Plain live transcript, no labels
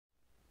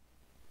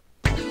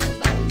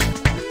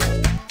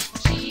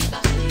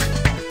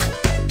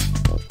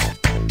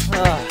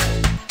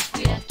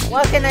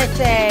can I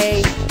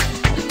say?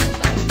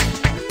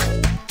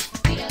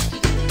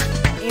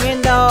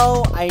 Even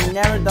though I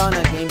never done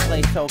a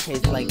gameplay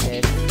showcase like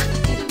this,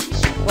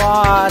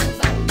 but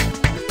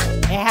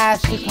it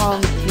has to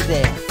come to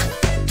this.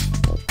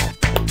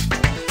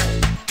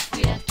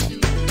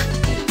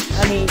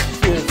 I mean,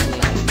 seriously.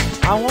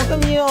 I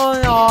welcome you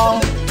all.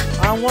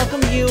 I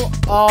welcome you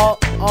all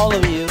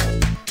of you,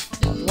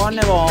 one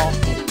of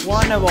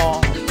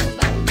all,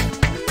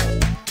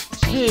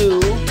 to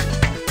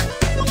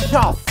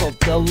Chuzzle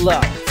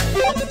Deluxe.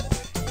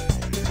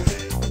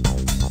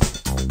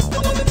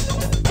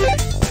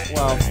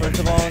 Well, first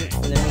of all,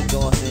 let me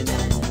go ahead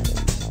and...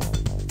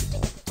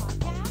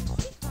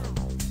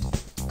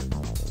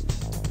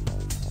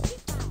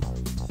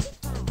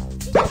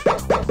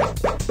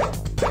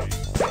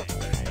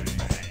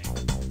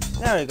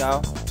 There we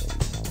go.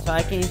 So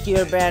I can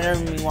hear better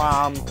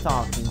while I'm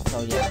talking,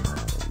 so yeah.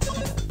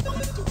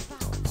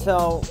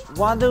 So,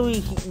 what do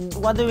we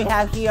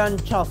have here on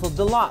Chuzzle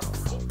Deluxe?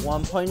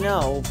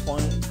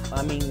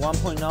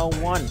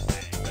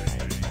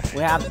 1.01.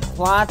 We have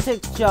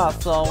Classic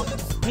Chuzzle,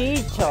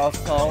 Speed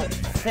Chuzzle,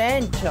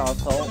 Sand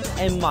Chuzzle,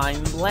 and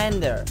Mind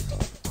Blender,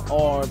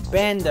 or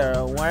Bender,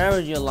 or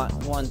whatever you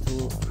want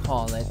to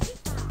call it.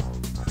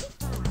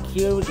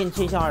 Here we can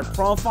change our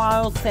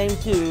profile, same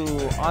to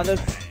other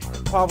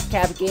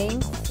PopCap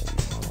Games.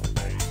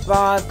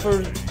 But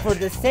for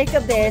the sake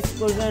of this,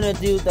 we're gonna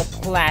do the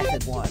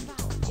classic one.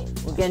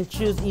 We can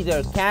choose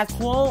either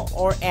casual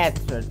or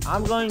expert.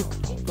 I'm going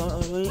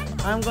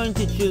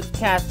to choose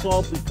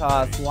casual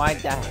because why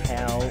the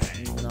hell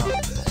not?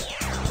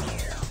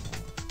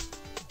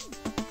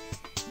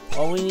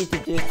 All we need to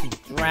do is to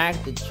drag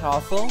the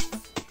Chuzzles,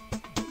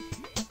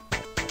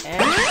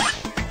 and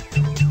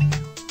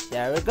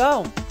there we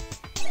go.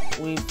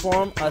 We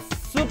form a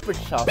super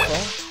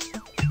Chuzzle.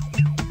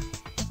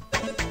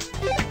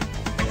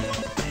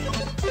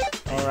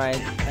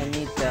 Alright, I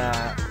need the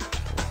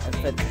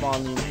effect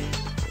volume.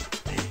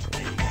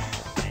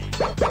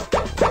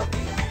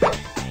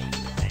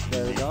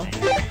 There we go.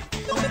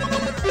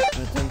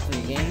 Return to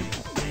the game.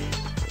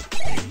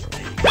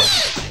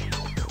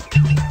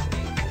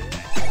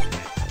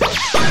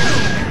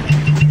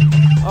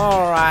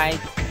 Alright.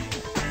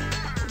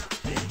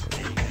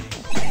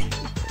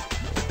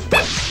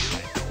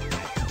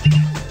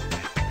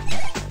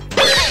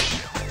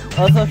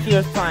 Also,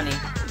 here's funny.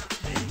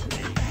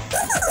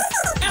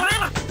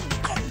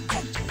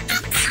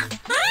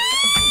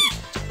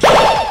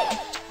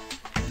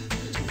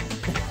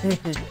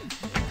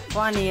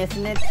 Funny,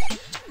 isn't it?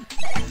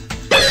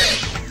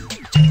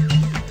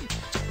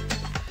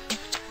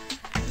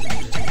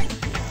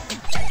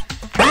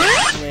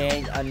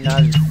 Create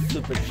another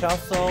super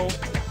Chuzzle,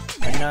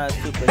 another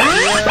super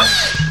here.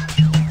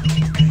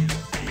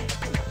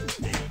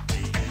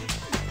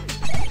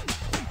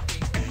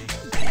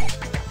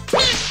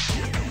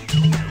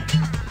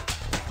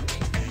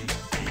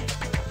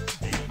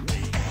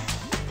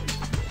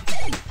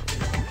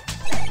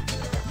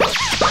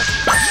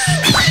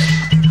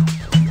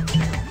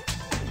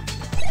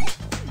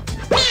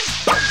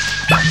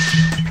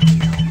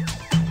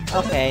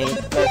 Okay,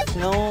 there's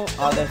no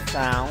other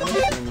sound.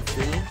 Let me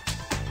see.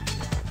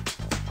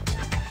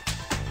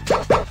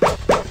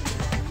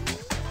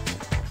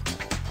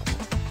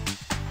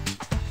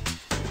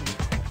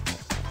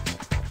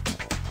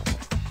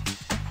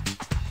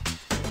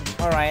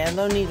 Alright, I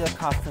don't need a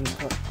custom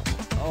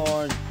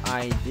or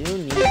I do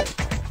need it.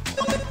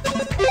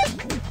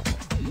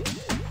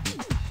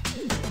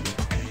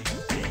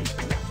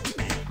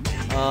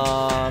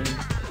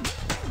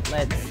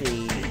 Let's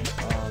see.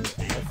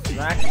 Let's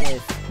drag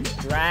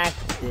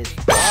this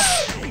up.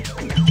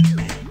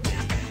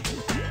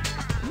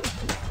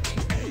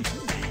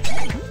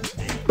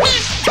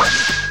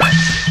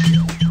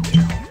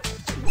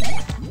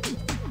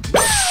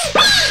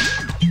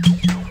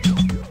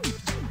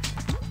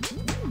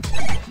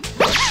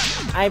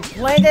 I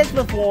played this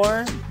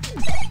before,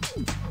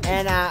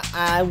 and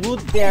I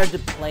would dare to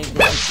play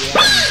this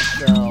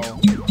again, so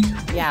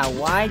yeah,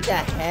 why the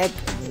heck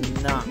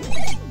not?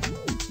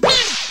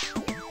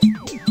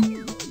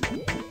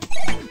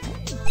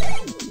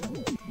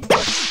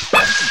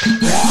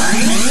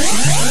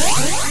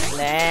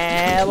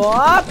 Level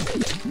up!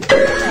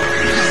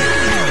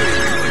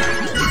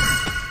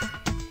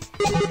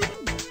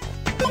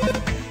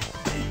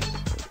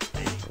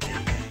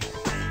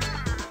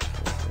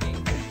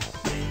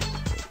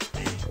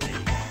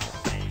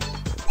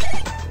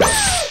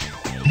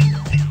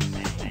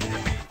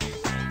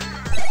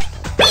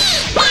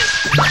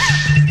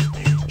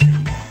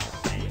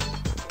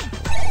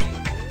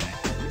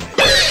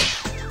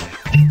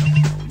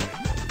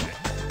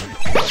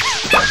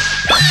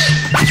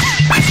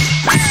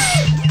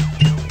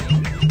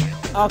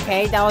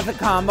 Okay, that was a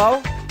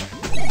combo.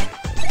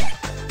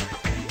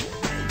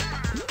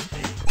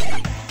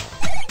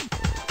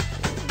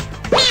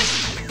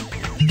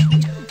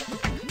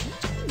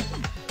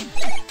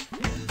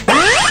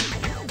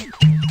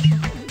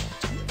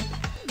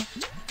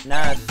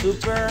 Now a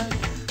super.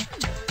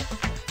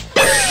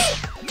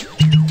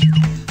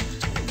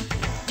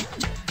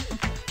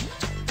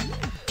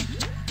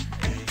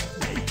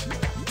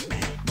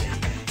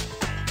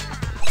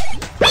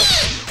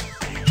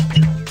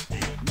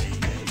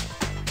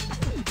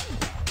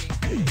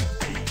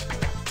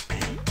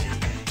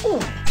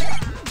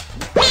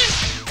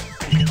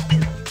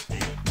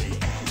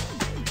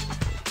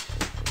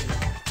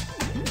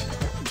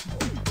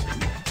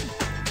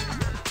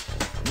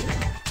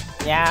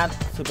 Yeah,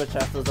 Super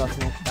Chuzzle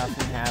doesn't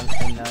have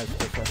another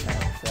special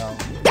attack, so.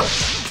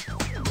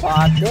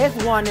 But this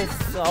one is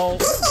so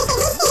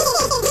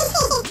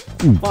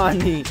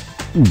funny.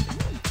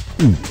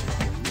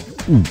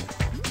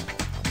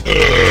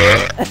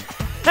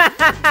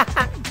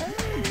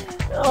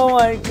 Oh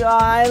my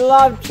god, I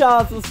love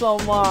Chuzzle so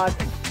much.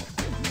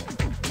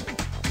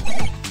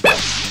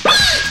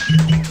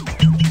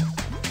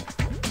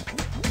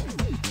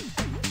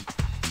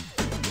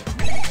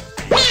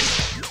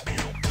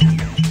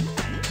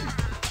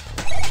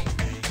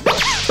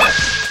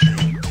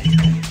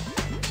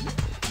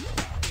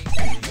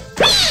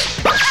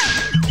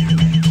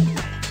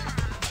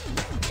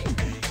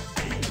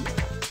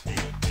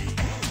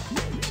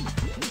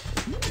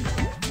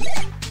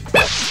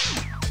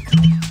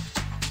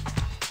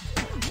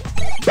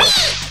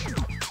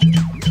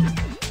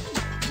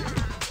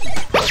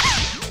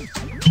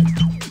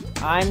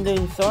 I'm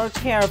doing so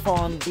careful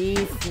on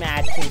these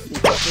matches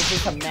because this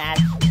is a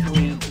match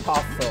 3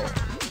 puzzle.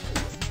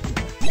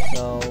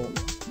 So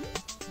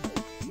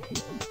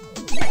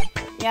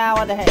yeah,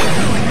 what the heck?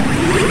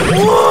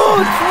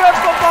 Ooh,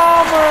 triple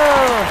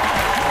bomber!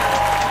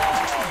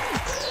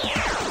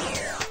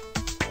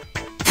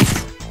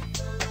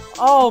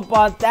 Oh,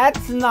 but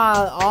that's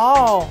not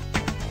all.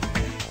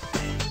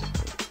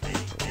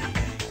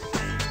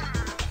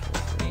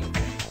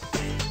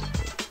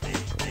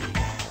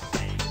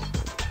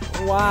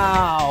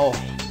 Wow.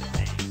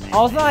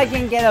 Also, I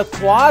can get a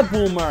quad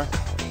boomer.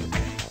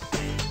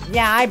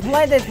 Yeah, I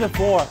played this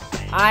before.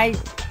 I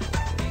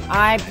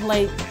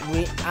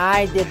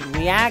did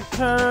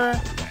reactor.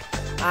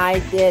 I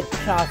did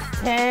plus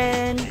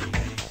 10.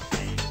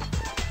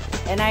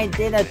 And I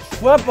did a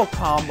triple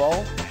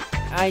combo.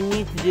 I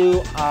need to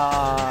do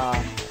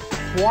a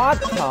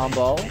quad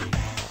combo.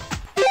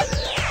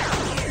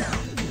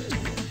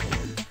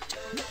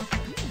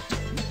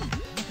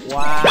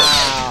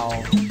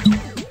 Wow.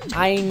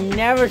 I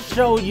never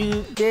showed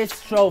you this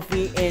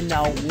trophy in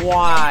a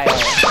while.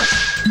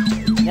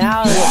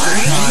 Now it's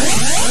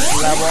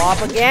time. Level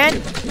up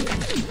again.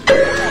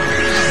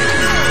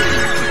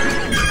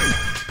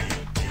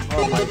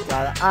 Oh my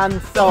god,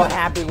 I'm so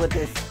happy with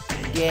this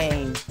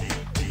game.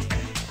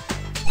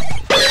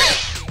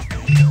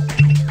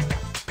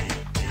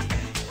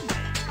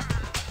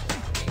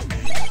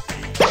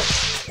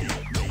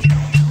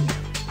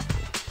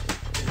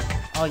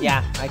 Oh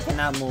yeah, I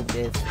cannot move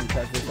this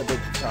because it's a big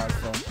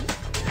Chuzzle.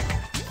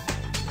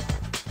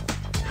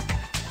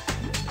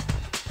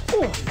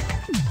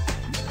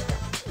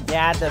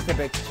 Yeah, that's a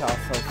big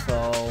Chuzzle,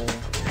 so...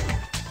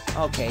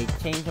 Okay,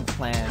 change of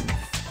plans.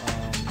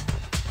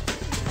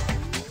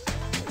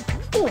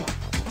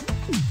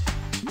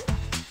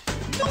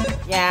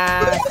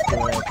 Yeah,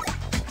 screw it.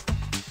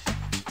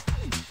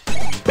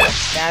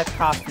 That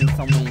cost me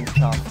so many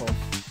Chuzzles.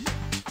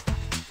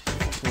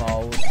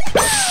 Close.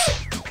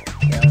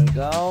 There we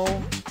go.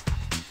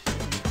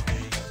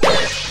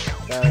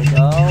 There we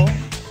go.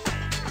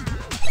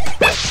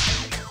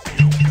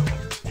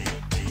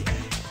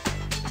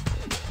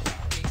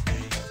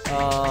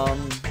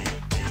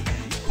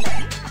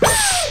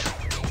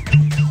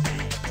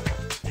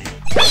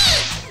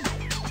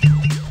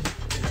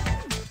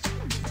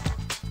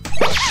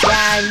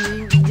 Yeah,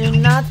 you do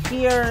not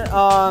hear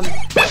some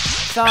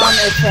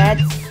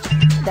effects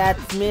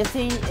that's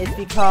missing. It's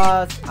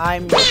because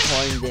I'm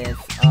recording this.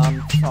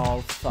 I'm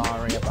so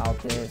sorry about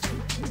this.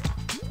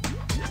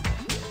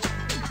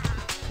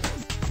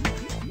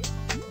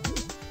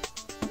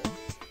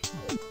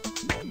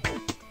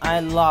 I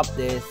love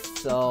this,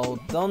 so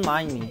don't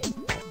mind me.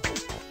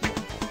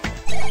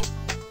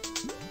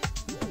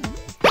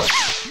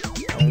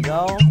 There we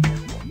go.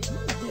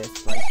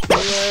 This right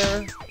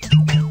here.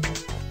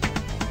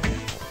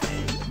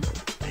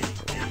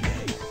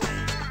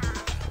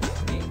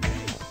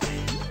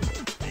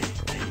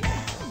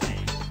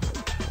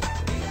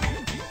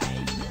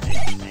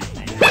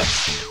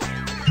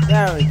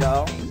 There we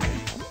go.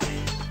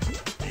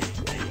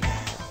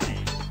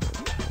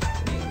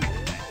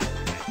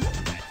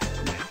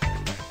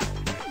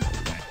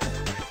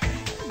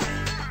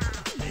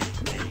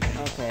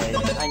 Okay,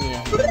 I need a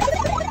hand.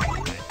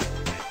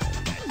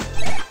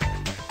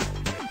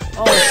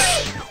 Oh,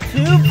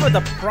 2 for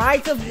the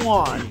price of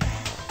 1.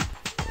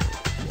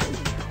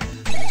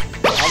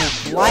 I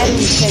will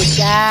gladly take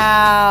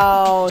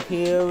out.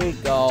 Here we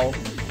go.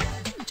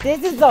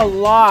 This is a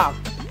lock.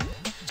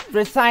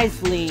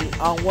 Precisely,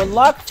 what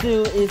locks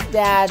do is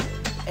that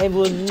it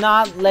will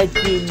not let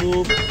you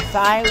move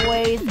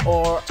sideways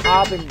or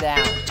up and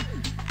down.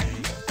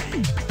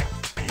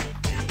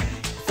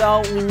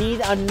 So we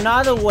need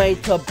another way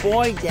to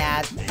avoid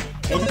that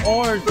in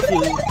order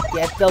to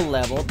get the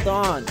level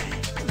done.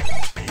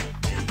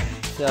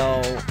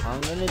 So what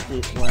I'm gonna do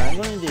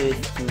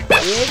is do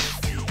this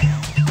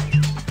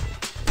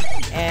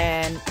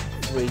and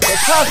read the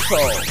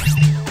puzzle.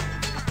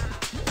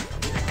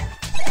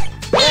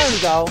 There we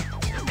go.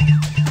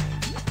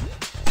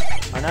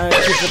 Another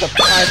 2 for the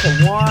price of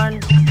 1.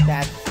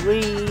 That's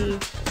 3,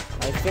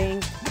 I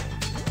think.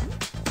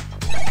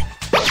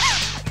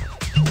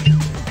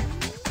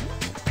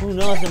 Who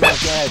knows if I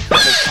get a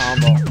triple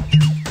combo?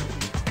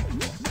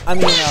 I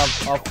mean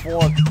a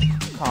fourth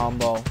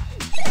combo.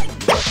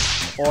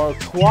 Or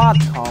quad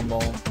combo.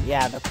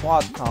 Yeah, the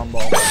quad combo.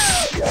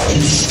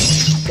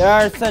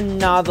 There's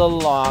another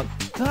lock.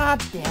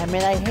 God damn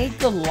it, I hate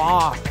the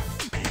locks.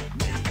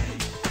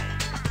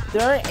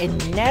 They're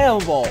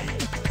inedible.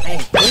 I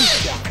hate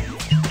that.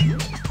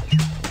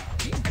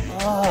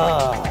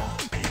 Ugh.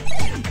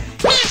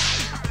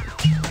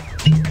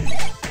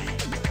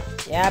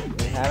 Yep,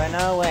 we have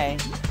another way.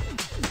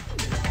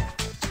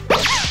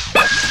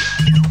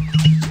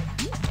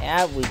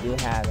 Yeah, we do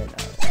have it.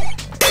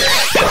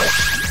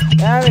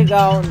 There we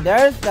go.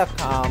 There's the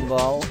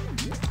combo.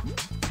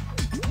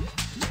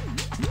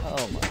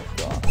 Oh my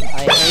god.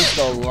 I hate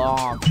the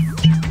locks.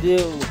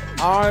 Dude,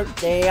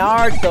 they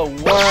are the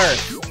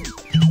worst.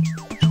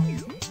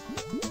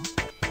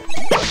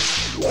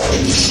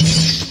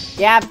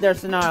 Yep,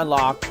 there's another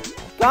lock.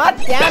 God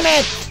damn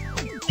it!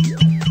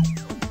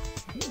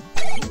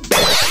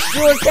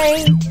 You were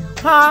saying?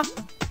 Huh?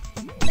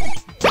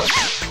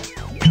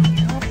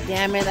 God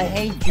damn it, I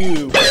hate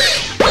you.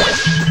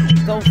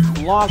 Those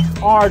locks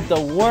are the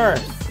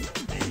worst.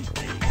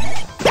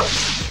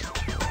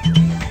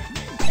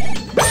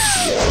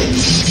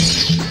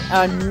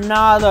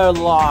 Another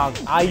lock.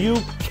 Are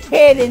you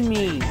kidding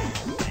me?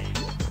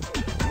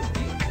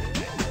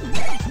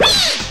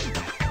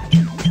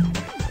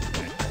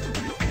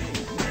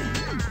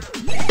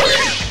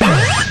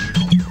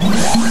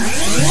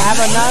 Have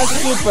another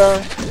super.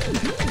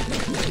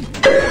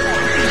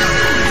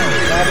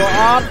 Level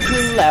up to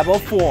level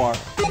 4.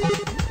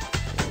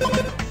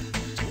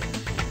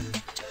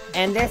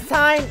 And this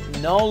time,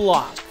 no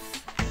locks.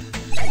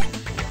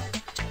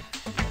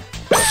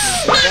 Do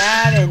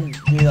that and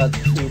do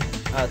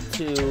a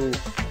two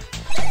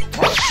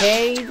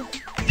cascade.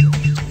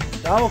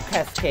 Double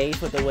cascade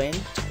for the win.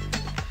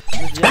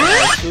 This is a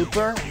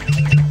super.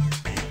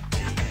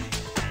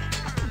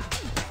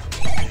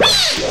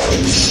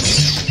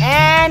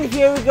 And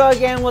here we go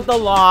again with the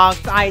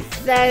locks. I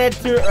said it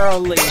too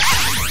early.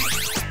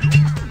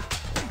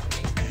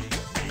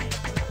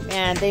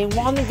 Man, they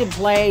wanted to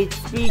play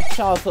Speed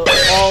Chuzzle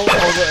all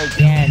over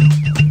again.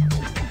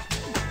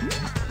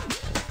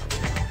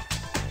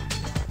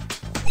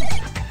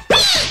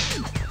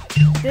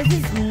 This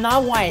is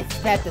not what I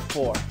expected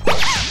for.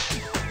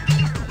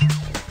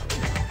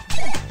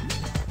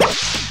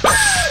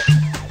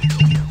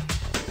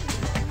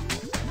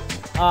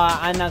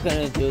 I'm not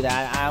gonna do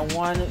that. I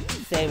want to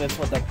save it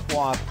for the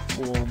quad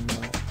boom.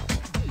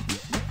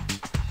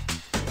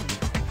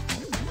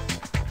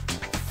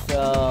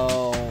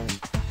 So,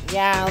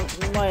 yeah,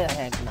 why the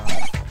heck not?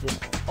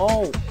 Just,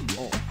 oh.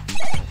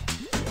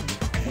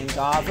 Thank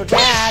God for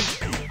that.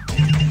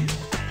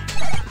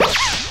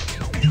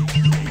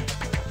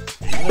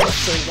 I'm gonna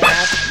save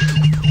that.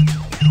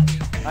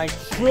 I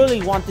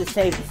truly want to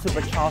save the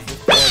Super Chuzzles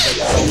for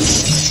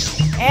the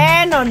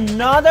and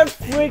another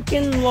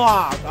freaking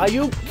lock. Are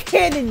you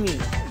kidding me?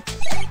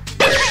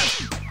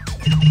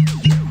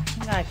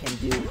 Nothing I can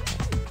do.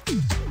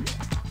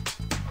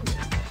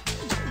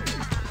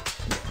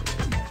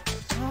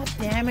 God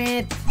damn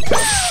it.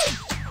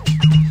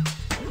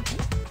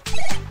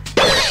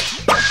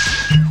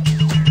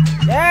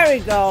 There we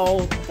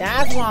go.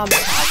 That's what I'm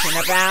talking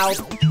about.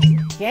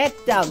 Get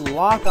that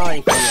lock out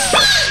of here.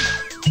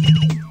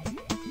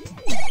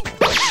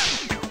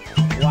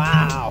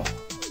 Wow.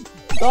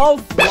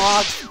 Those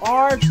locks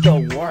are the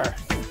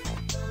worst.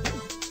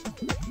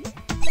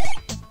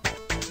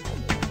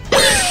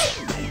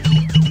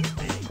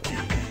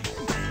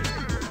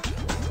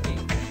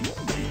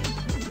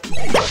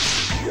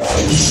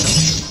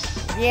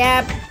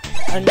 Yep,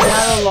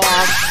 another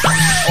lock.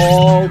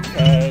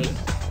 Okay.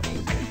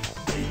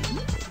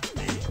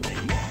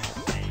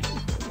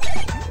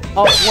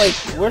 Oh wait,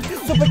 where's the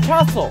Super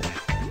Chuzzle?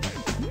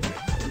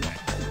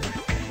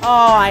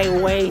 Oh, I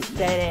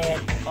wasted it.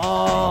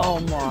 Oh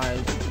my.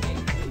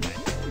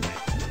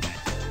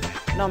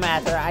 No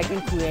matter, I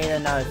can create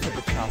another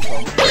Super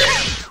Chuzzle.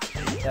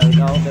 There we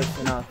go, there's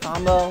another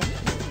combo.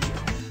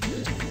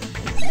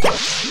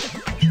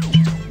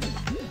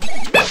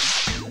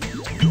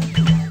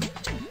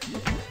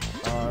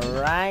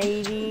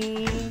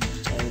 Alrighty.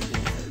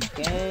 Everything's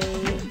okay.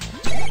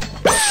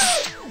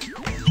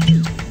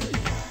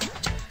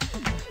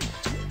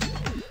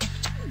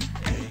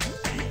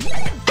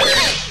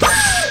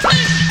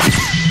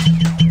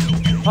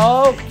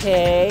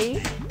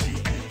 Okay.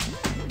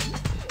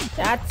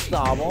 That's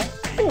double.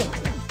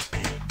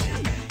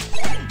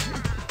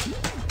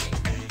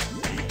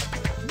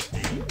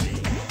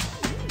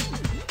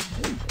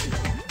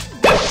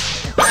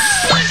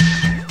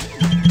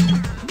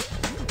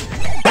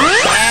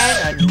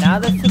 And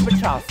another Super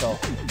Chuzzle.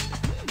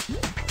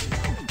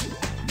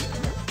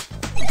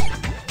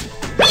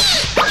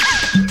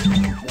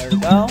 There we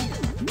go.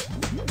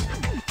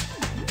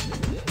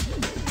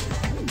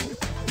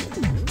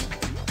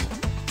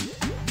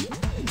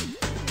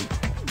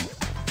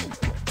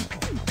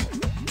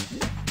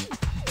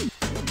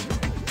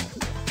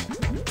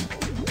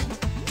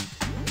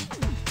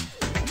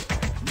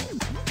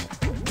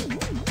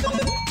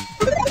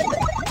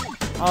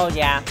 Oh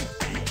yeah,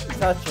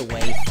 such a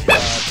waste.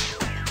 But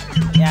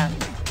yeah,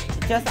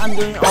 it's just I'm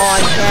doing all I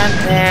can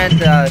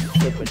and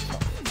super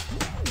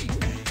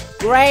tough.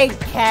 Great,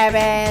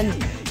 Kevin!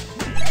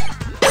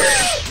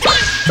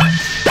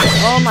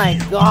 Oh my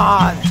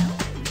god!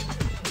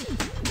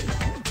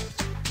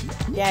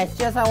 Yeah, it's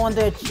just I want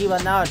to achieve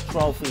another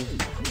trophy.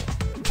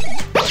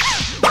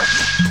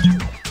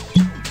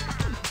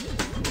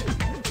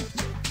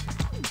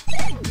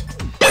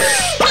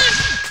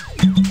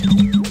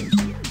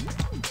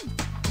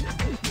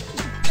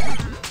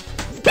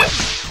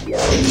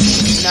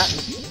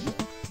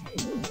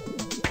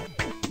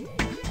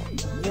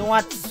 You know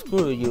what?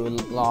 Screw you,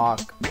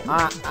 Locke.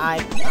 I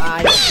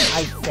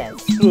said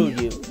screw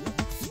you.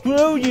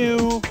 Screw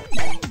you!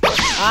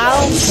 I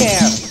don't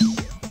care.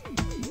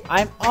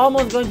 I'm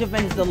almost going to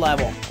finish the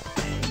level.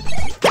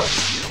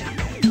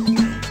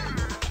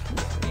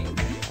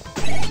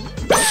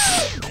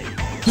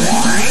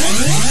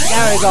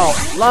 There we go.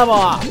 Level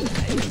up.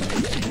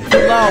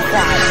 Level 5.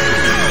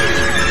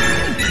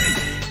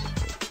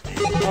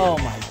 Oh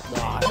my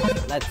god.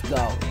 Let's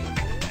go.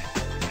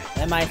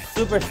 And my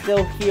super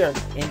still here,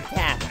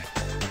 intact.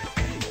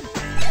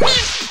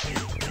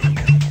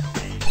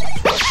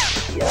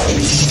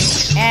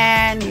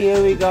 And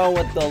here we go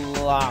with the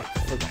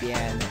locks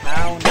again.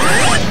 How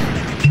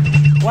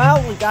nice.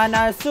 Well, we got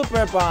another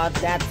super, but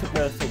that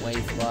super is a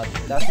waste, but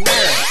doesn't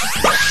matter.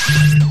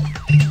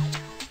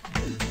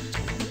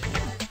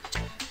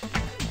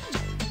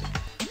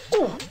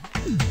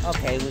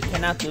 Okay, we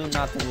cannot do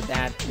nothing with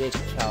that big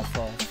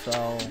Chuzzle,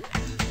 so...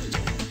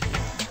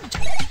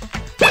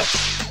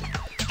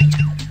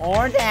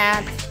 Or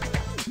that.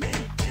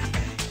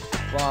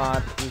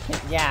 But we can,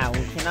 yeah,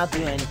 we cannot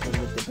do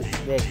anything with the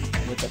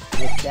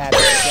with that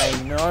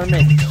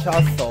enormous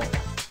Chuzzle.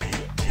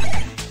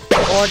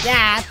 Or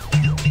that.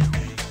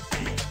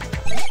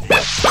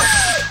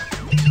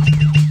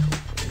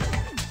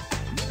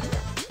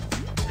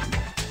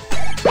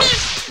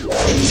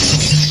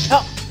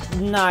 Oh,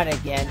 not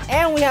again.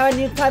 And we have a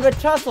new type of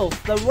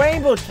Chuzzles, the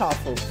rainbow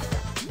Chuzzles.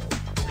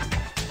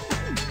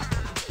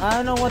 I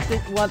don't know what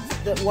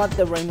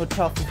the rainbow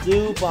Chuzzles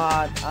do,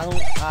 but I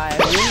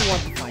really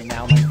want to find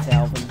out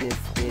myself in this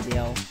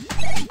video.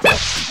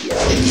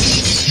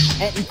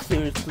 And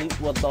seriously,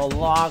 what the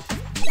locks?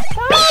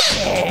 Stop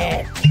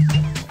it!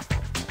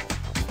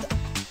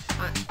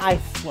 I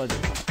swear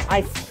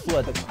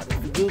to God,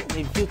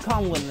 if you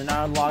come with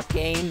another lock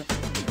game,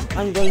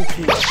 I'm going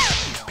to...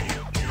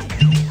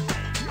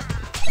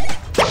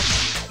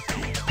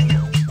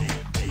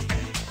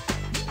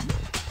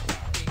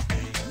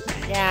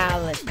 Yeah,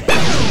 let's go.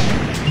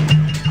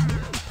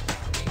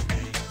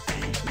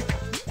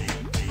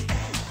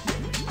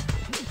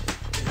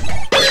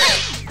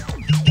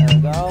 There we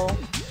go.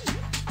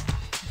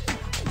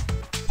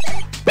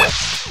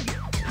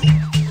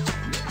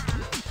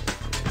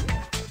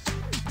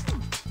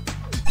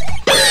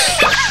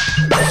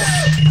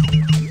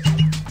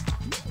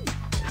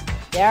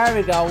 There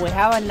we go. We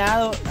have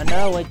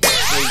another way to do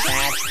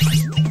that.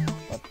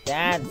 But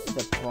that's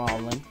the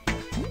problem.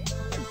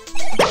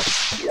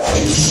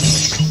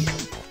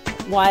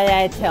 Why did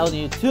I tell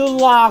you? 2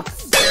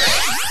 locks!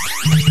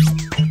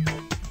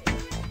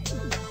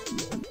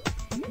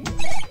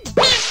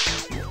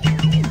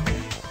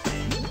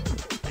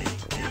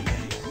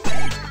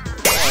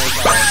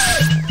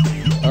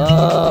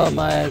 Oh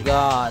my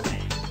god.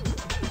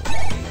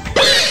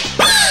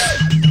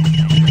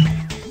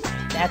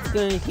 That's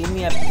gonna give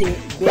me a big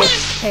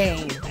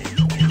pain.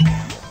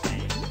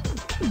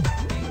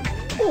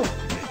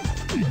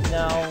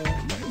 No,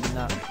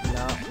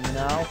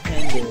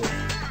 can do.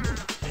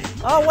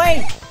 Oh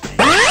wait!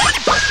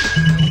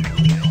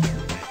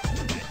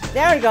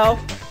 There we go!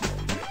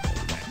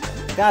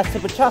 Got a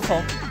super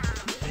Chuzzle.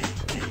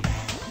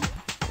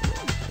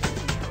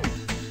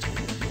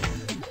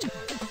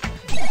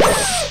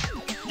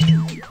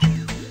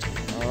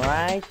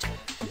 Alright.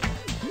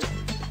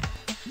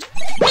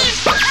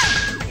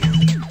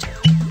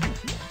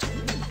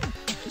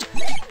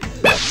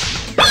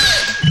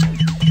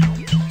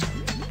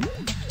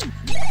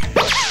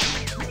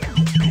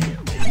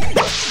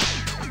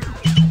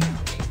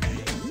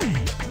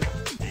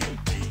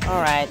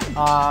 Alright,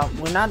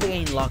 we're not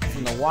getting locks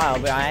in a while,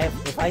 but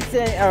if I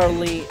say it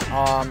early,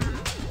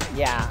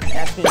 yeah,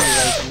 that's gonna be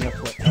wasting your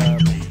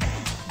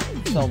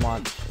so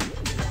much.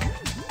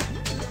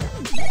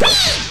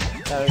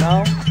 There we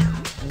go.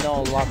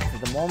 No locks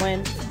at the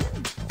moment.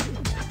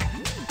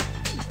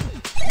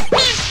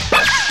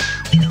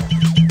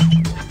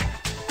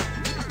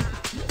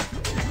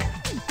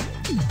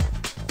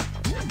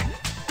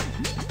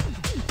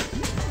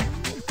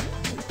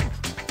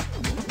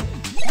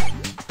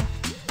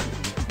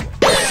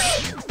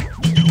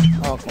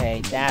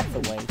 Okay, that's a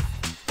waste.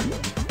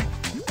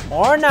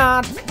 Or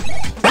not!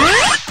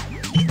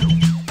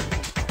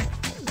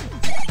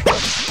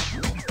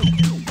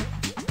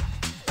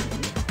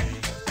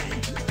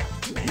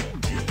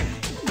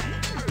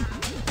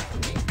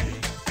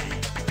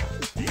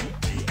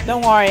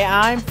 Don't worry,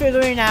 I'm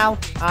figuring out.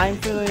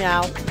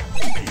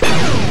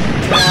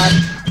 But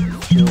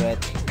do it.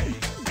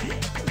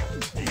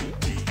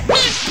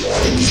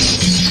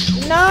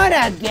 Not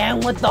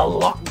again with the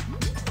lock.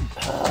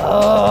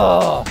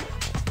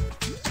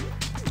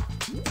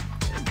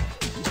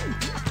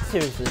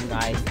 Seriously,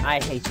 guys, I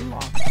hate the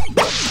lock.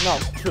 No,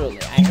 truly,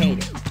 I hate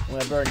it.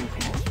 We're burning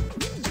passion.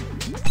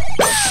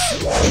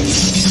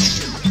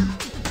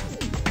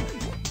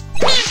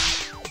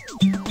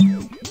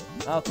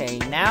 Okay,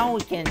 now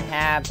we can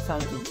have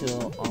something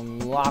to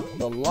unlock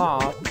the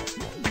lock.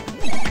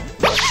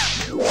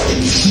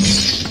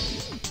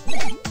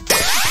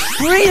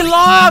 3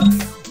 locks!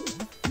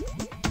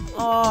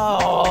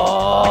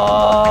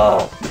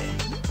 Oh!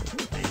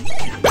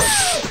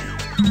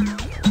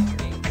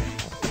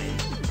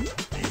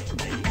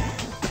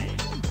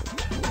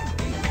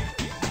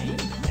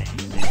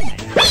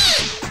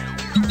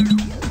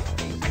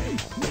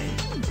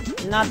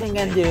 Nothing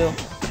can do.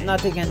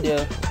 Nothing can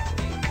do.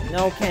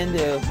 No can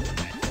do.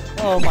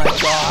 Oh my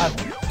god.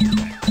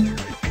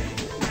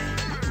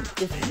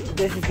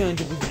 This is going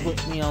to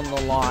put me on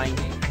the line.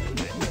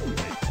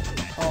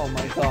 Oh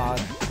my god.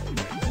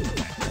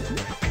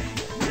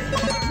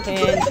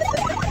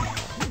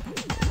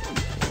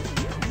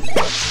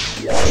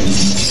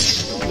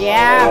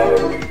 Yeah,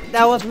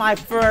 that was my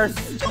first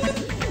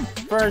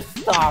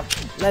stop.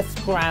 Let's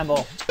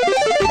scramble.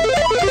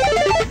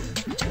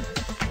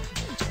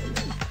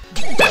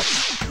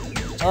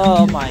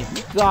 Oh my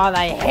god,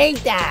 I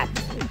hate that!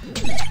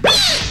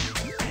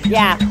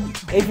 Yeah,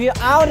 if you're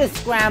out of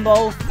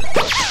scramble,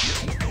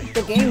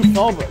 the game's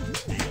over.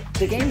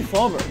 The game's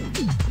over.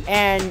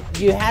 And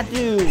you have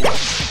to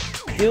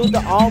do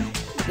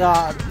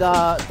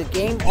the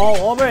game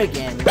all over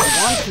again if you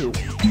want to.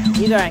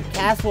 Either on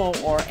castle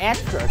or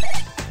expert.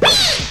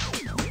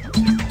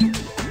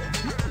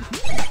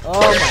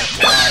 Oh my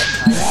god.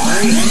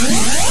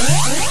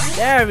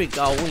 There we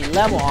go, we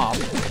level up.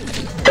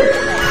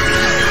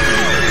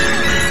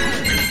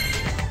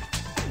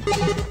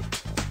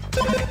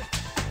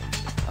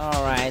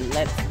 Alright,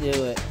 let's do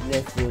it.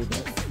 Let's do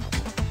this.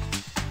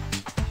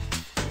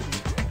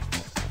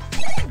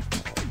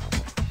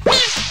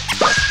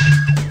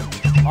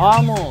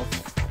 Almost.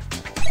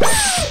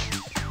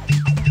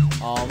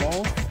 Almost.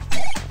 Almost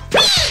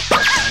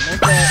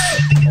there.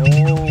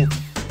 Oh.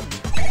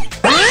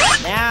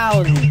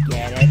 Now we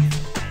get it.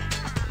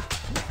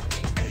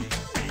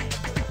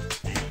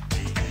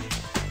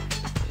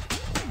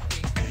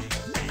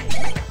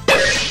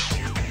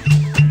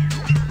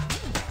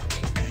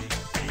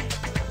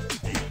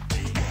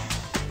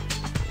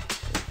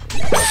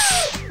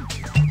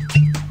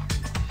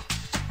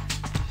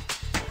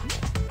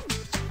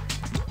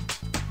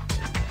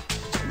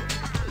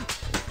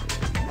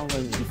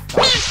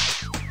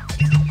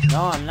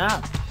 No, I'm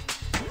not.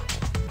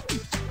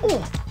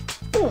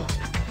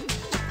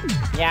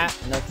 Yeah,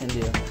 no can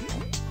do.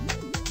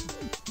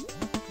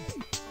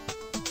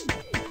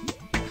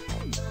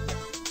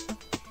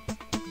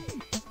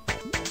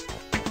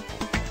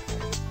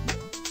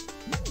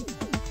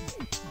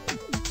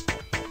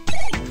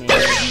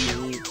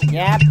 Maybe.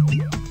 Yep.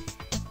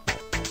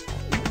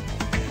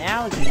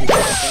 Now we can do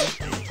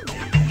something.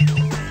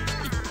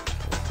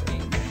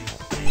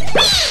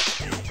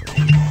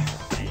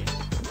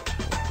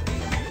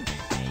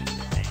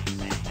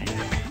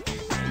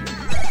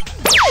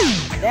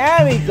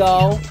 There we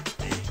go.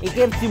 It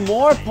gives you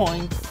more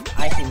points,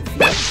 I can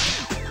see.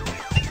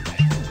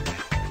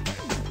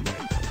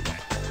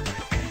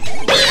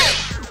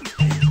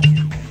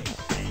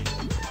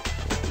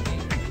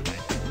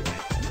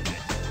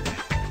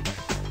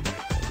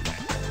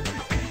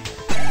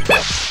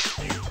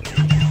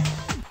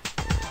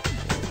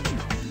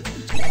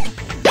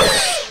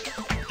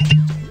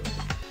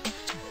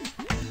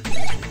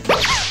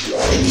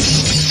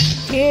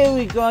 Here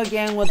we go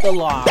again with the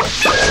lock.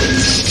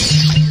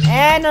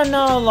 And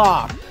another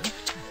lock.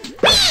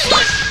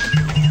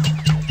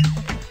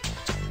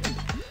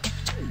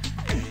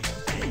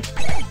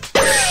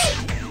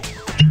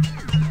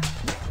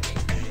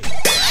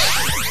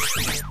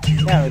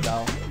 There we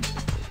go.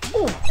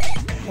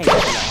 Hate the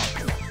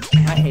lock.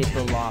 I hate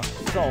the lock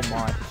so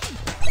much.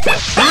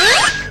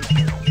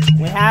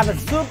 We have a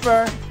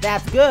super.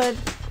 That's good.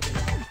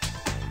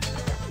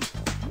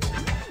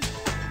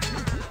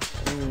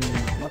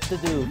 What to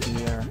do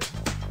here?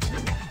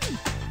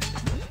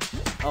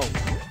 Oh.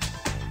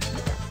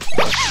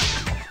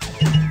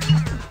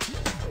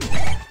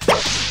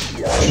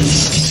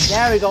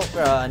 There we go.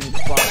 Run.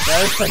 But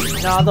there's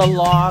another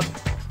log.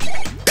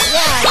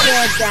 Yeah,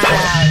 get that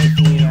out of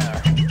here.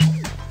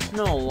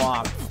 No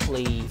logs,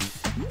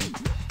 please.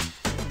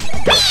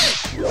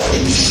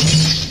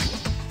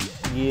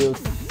 You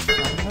son.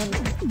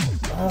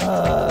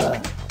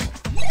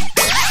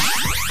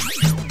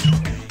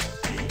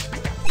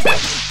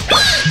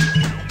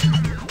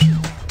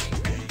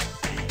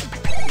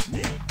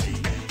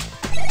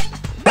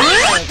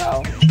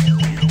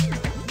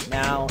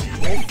 Now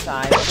this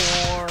side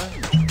for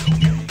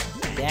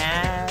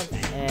that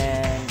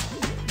and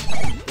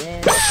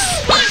this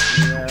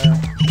here.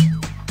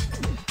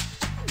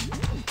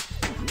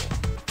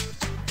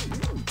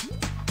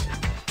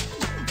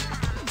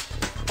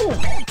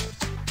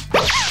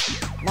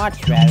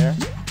 Much better.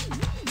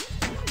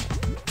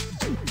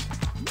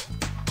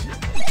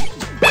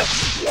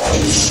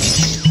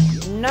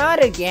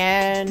 Not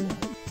again.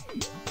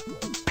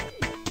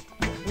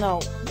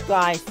 No,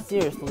 guys,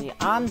 seriously,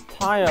 I'm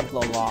tired of the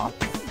locks.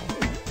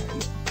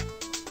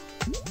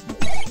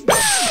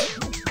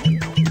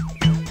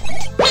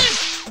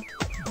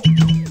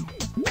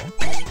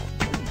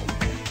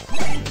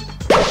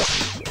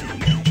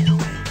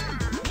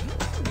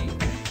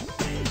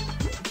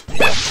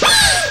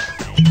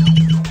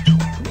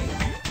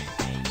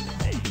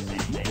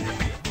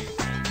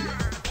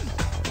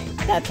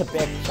 That's a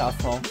big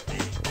shuffle.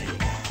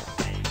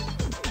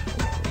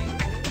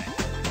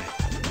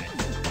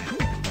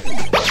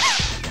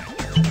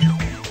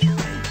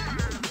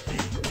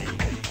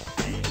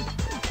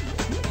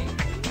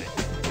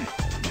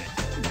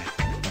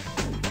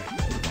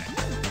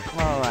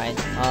 Alright,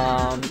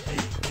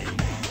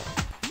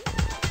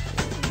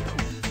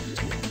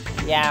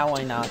 yeah,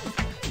 why not?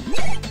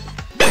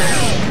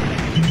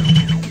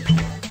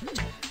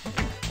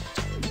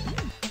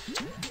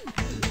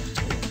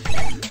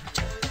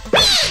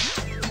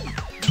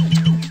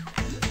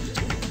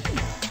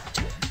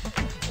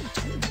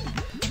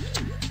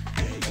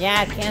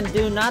 Yeah, I can't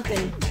do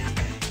nothing.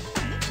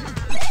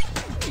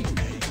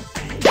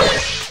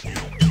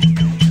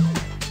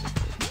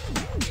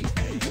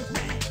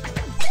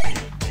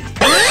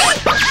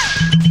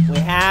 We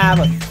have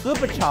a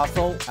super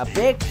Chuzzle, a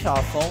big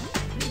Chuzzle,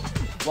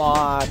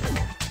 but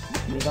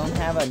we don't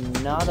have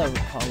another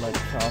colored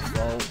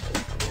Chuzzle,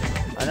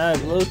 another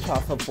blue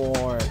Chuzzle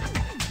for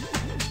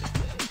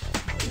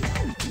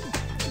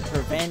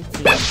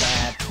preventing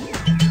that.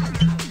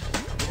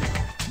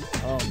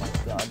 Oh my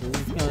god, this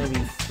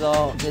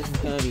is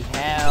gonna be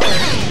hell.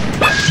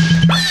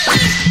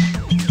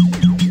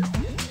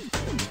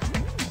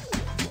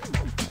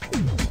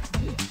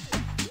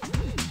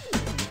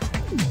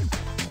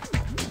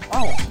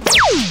 Oh,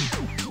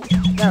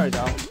 there we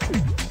go.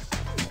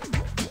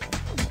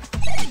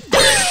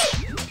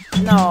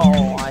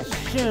 No, I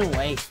shouldn't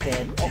waste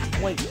it. Oh,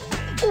 wait.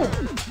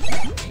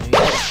 Maybe I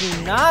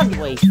should not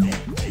waste it.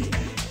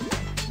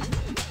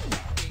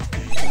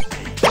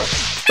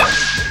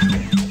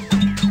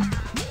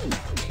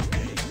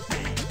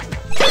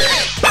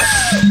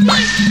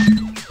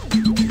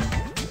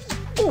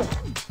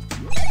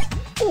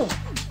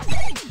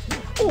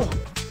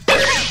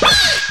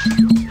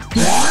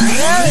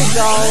 There we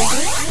go.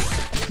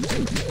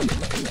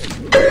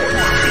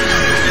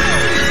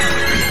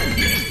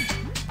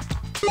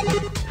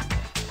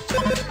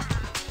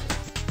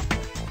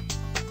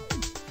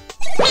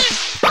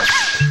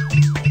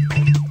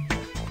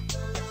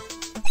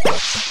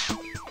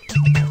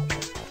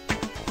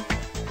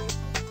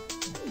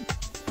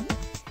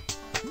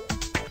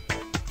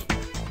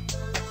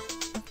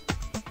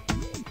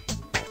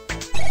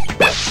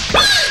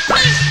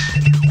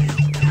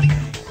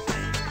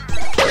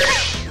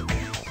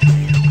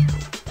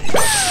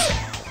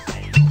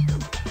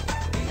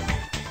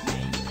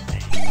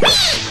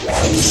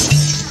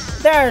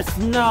 There's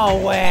no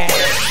way!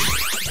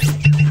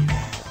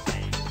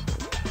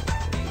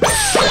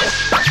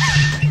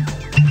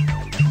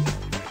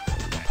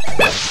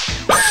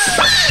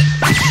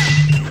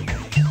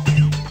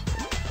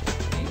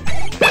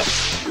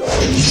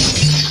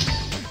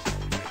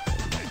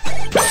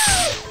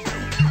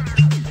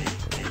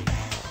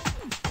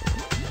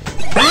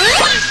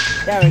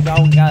 There we go,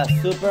 we got a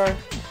super.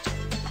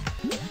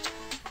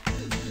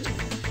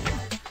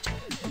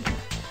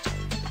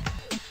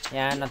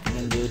 Yeah, nothing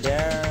can do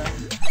there.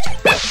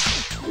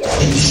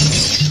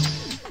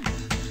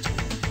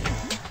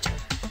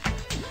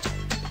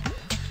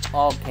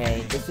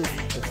 Okay, this is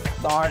the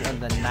start of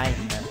the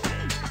nightmare.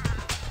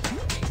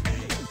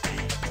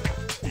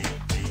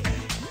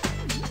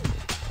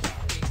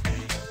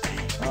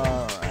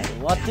 Alright,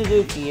 what to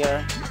do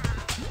here?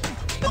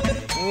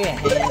 Maybe a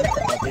hand,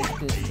 but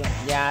basically,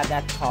 yeah,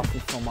 that costs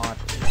me so much.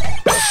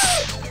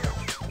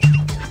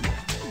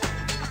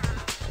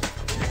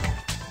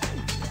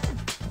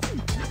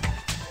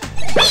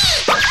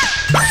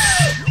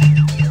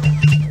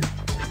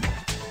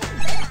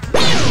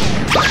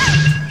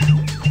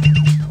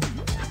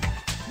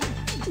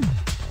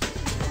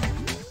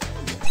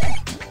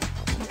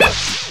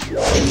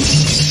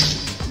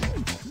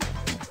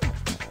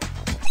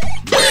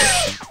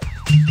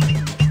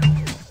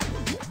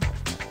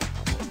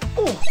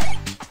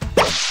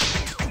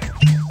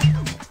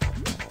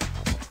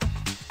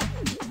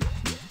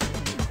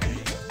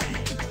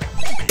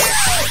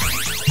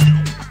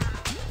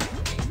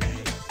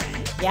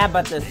 Yeah,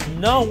 but there's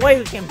no way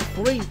we can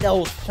breed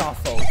those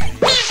Chuzzles.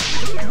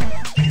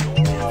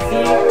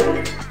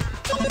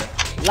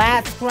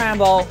 Last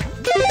scramble.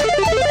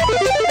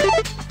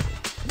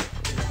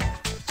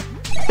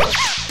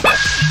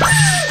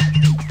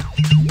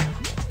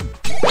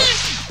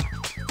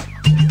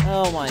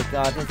 Oh my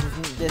god,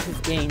 this is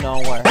getting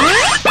nowhere.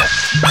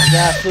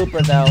 Yeah,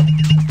 super though.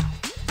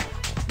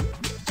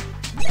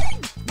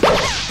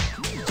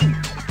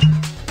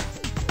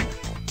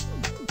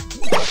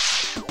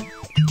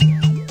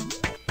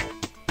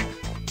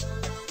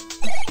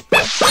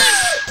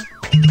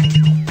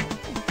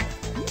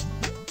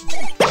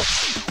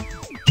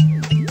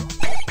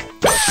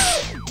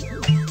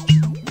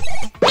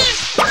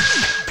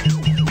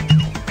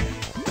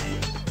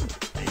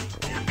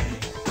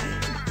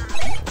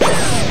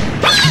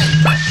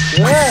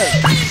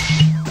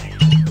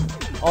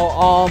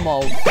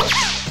 Almost.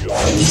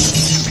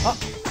 Oh.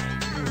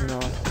 No.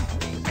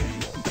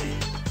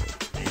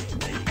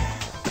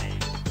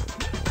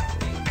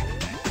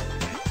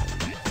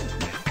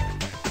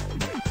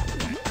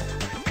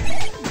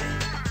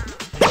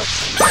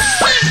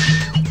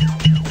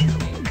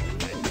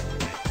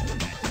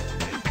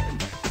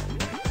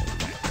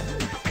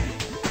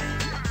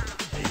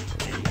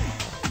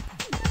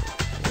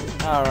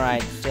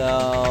 Alright,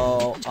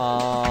 so,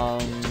 oh,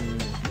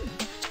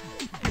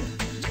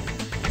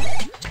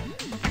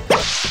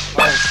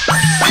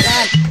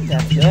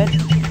 that's good.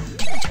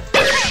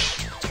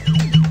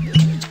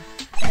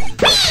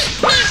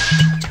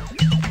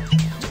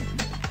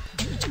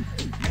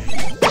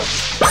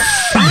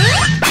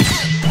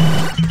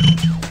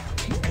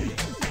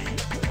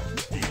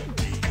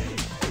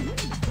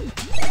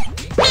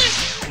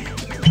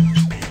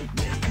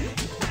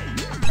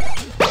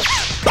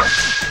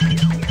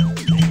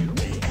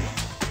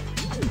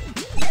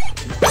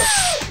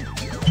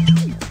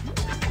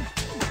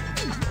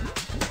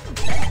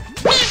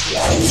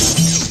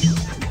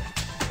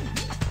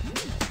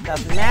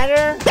 Doesn't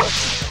matter.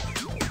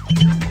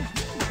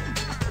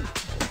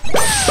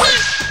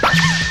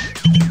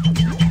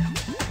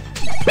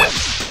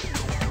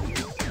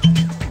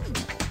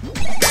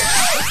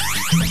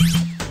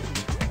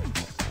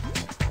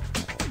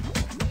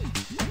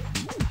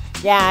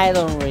 Yeah, I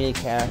don't really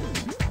care.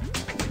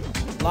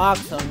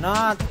 Locks or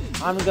not,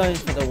 I'm going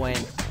for the win.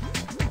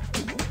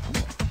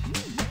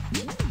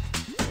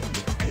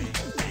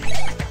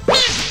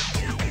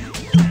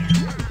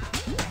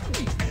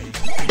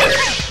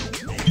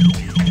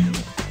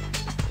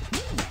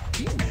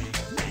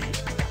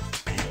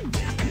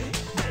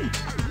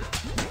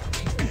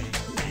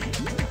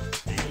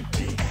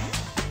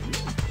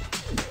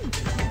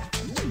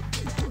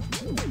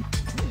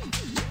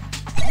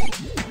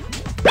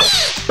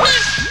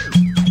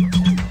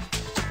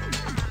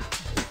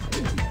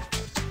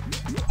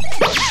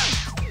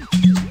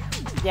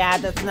 Yeah,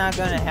 that's not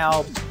gonna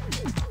help.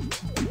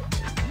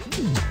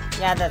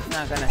 Yeah, that's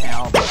not gonna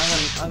help.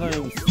 I'm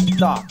gonna be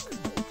stuck.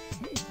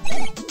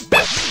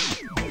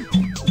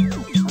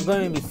 I'm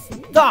gonna be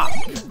stuck.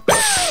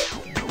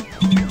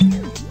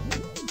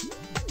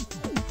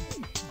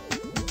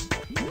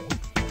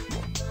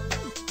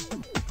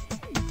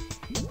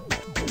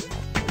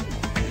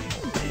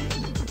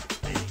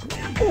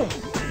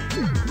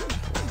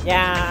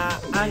 Yeah,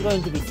 I'm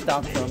going to be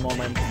stuck for a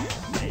moment.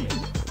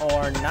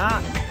 Or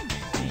not.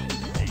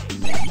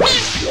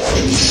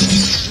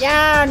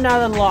 Yeah,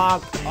 another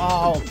lock.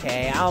 Oh,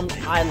 okay.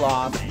 I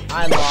lost,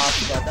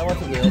 but that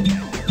wasn't good.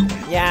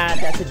 Yeah,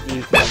 that's a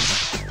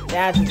GG.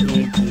 That's a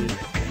GG.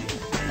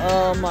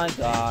 Oh my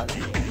god.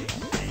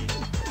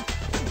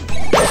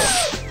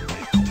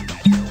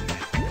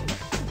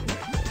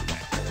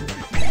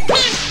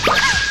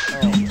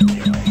 Oh,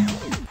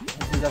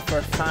 this is the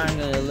first time I'm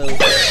gonna lose in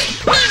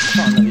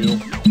front of you.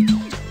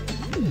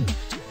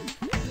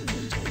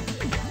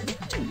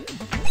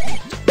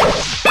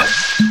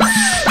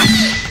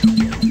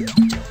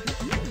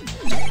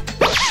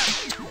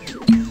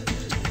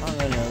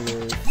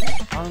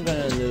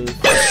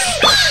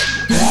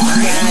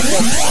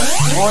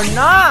 Or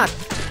not!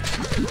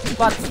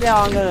 But still,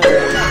 I'm gonna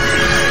lose.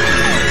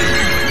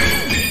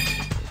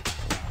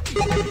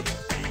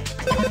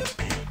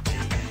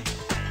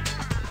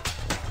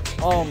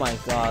 Oh my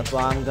god, but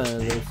I'm gonna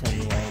lose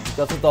anyway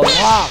because of the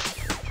lock.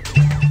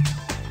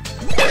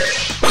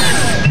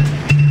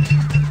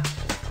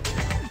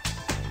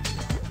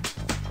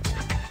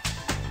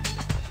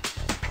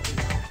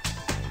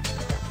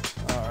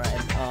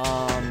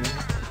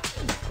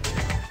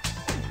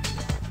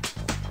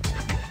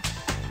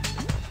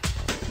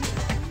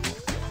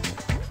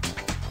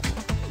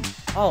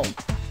 Oh.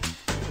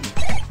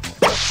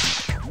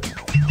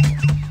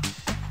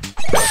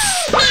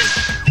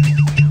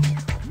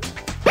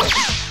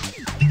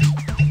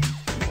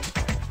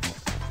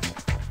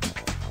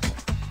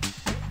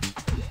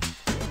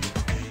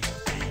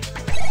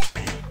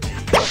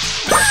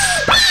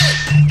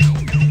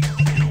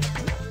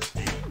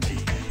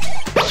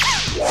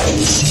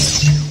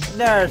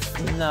 There's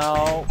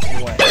no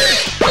way.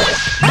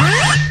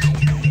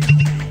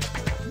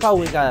 But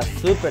we got a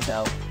super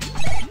though.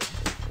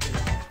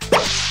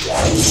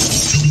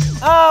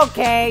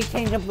 Okay,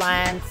 change of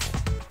plans.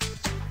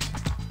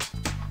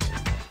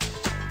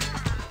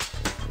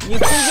 You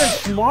think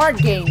you're smart,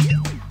 game?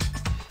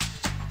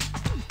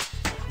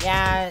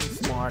 Yeah, it's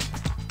smart.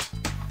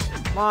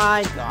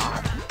 My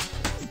god.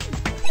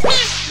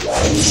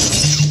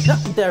 No,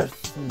 there's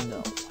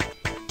no.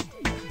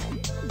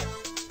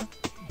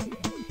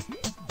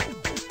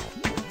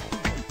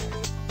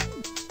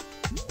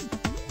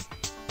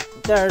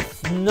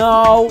 There's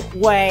no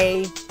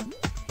way.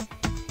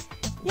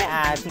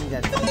 Yeah, I think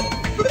that's game.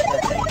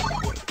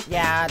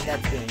 Yeah,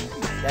 that's game.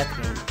 That's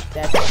game.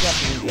 That's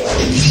definitely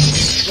game.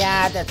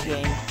 Yeah, that's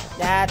game.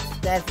 That's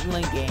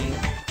definitely game.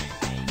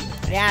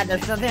 Yeah,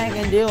 there's nothing I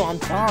can do. I'm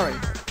sorry.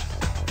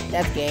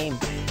 That's game.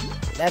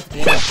 That's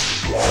game.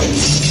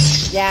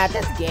 Yeah,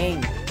 that's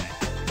game.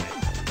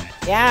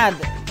 Yeah,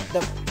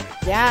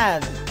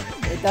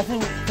 it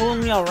doesn't pull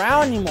me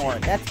around anymore.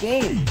 That's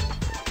game.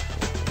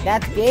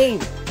 That's game.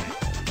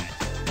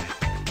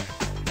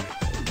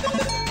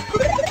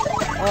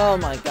 Oh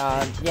my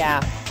god,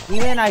 yeah.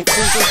 Even I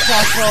super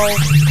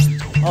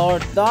shuffle or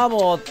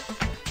double,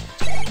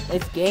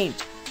 it's game.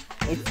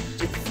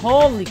 It's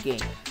totally game.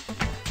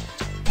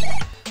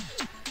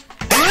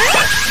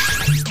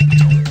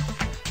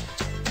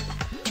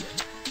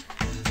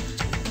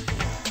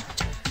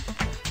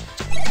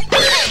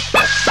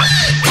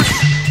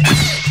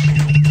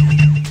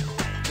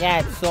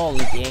 Yeah, it's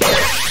totally game.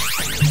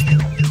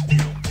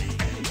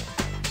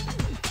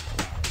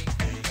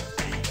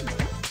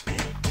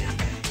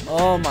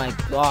 Oh my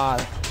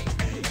god.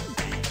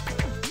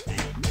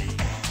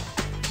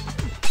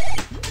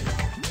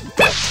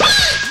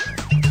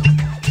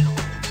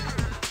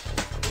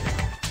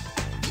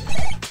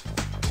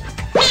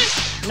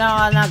 No,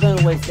 I'm not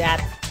gonna waste that.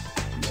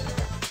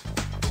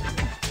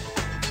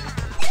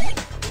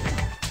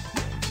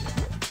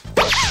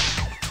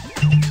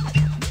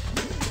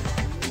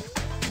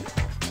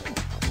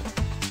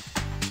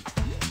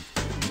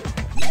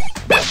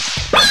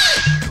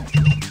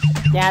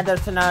 Yeah,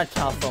 there's another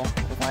Chuzzle.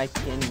 If I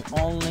can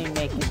only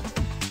make it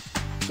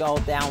go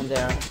down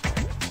there.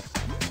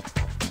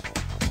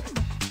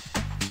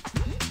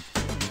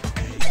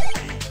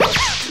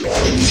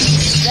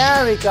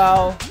 There we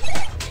go.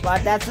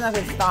 But that's not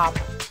gonna stop.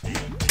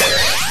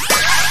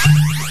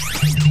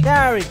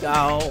 There we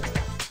go.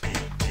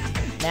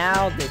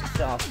 Now the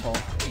Chuzzle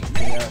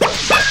here.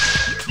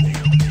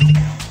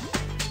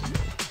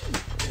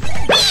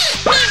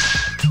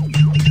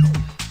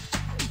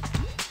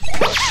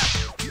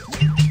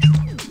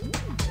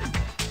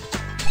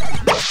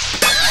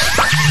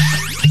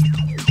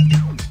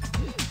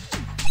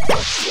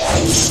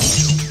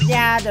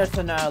 Yeah, there's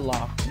another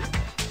lock.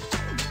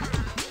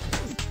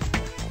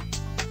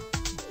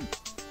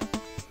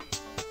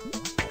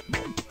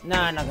 No,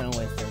 I'm not gonna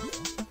waste it.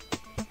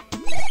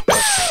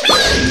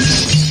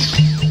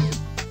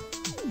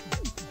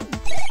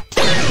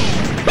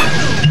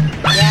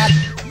 Yeah.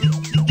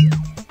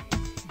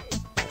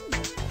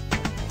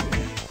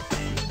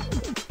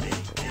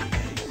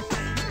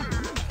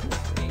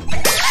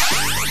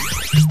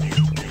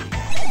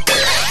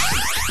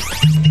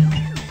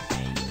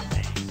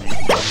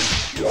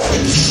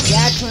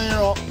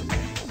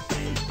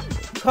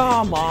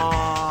 Come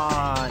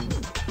on!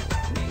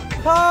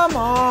 Come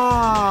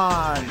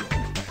on!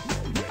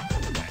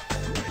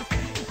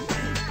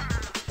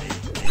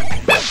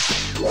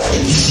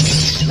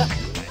 No.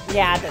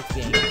 Yeah, that's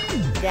game.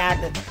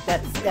 Yeah,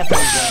 that's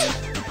definitely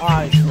game.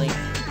 Obviously.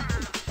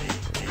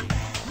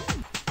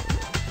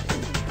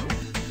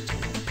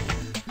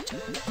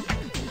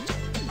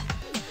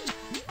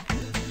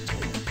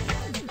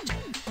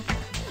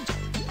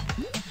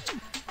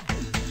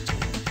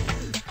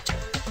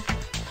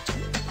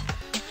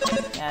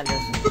 Yeah,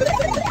 this is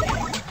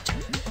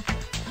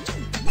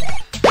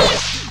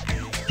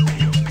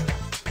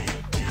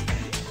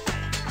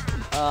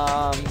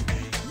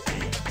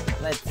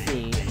let's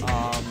see,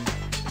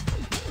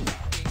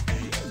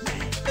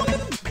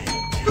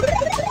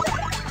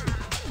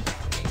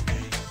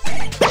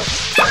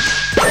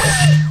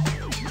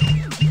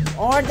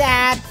 or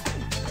that,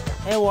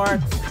 it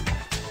works.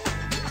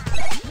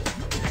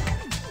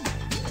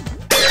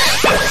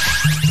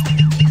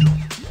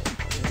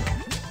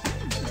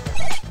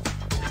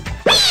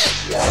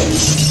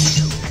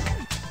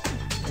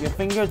 Your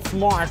finger's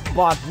smart,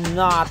 but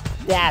not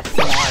that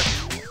smart.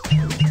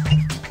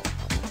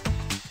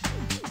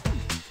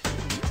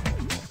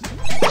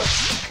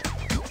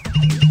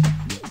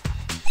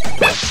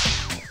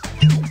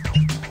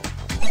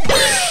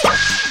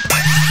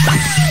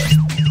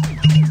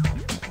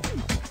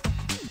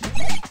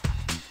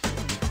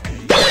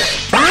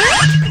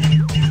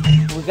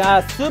 We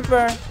got a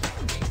super.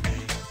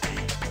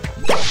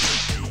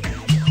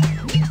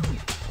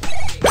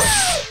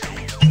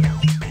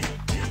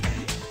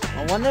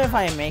 I wonder if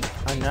I make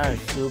another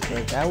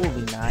super. That would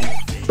be nice.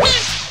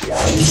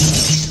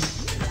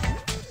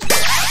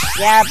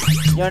 Yep,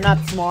 you're not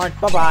smart.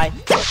 Bye-bye.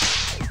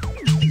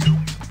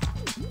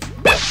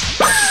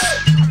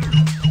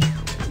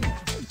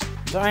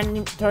 So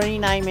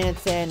 39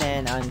 minutes in,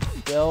 and I'm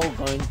still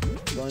going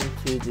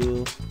to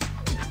do.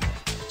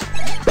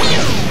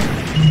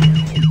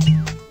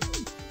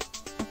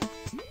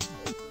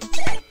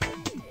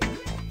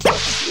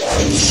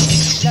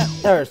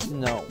 There's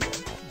no.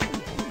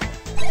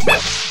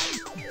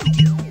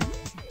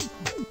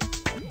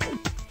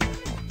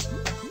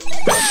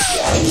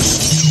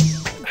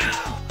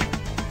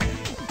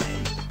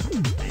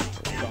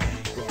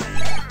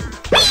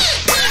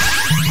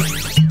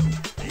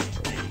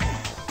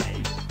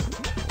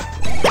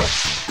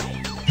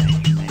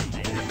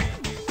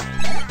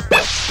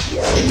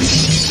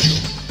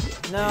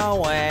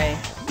 No way.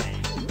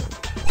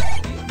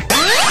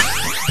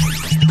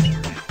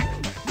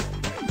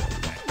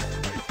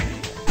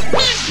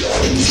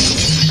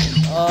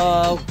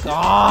 Oh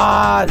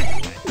God!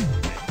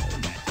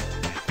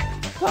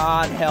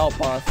 God help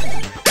us.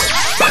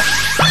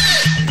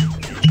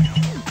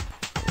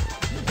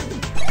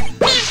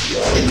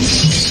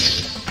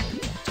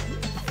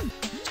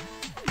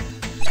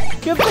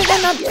 You think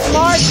I'm not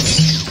smart?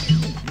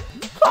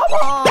 Come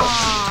on!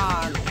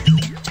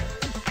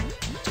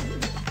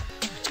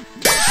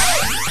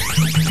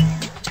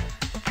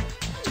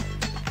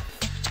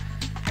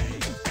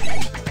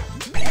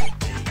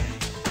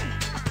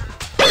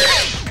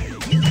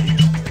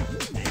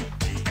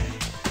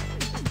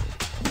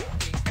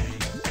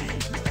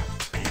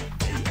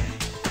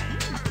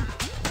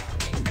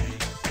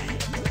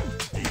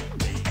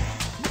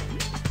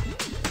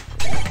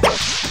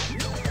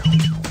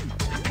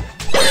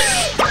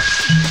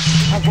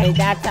 Okay,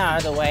 that's out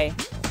of the way.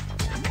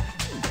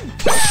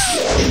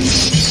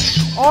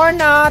 Or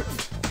not!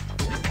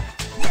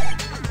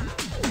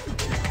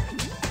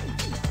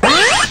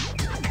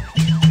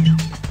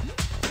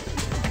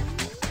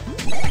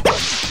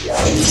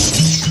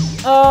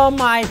 Oh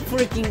my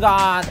freaking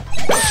god!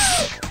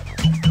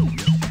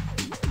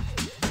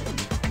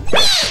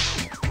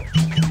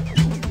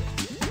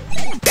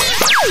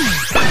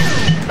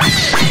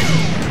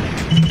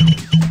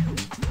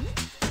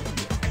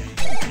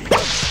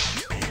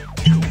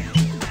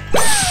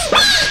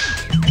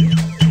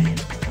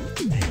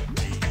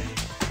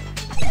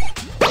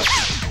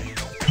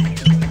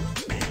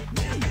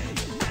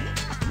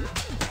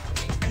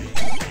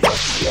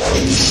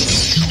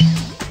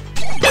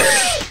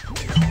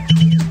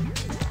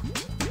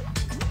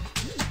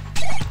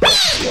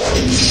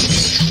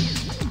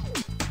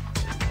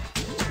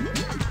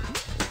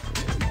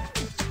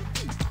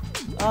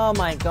 Oh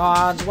my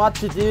god, what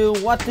to do?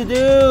 What to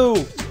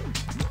do?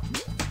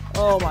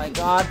 Oh my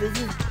god, this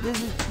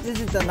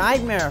is a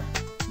nightmare.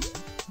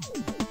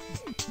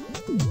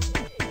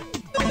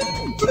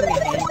 Give me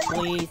a hint,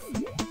 please.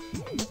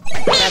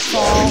 That's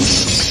all.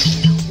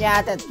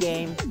 Yeah, that's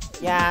game.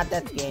 Yeah,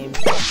 that's game.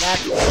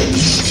 That's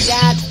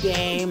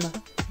game.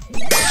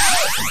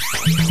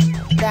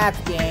 That's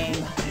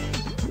game.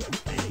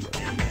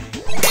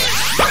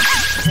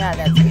 Yeah,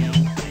 that's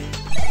game.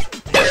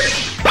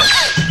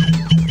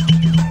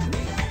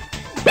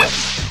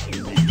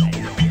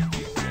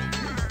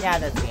 Yeah,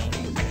 that's game.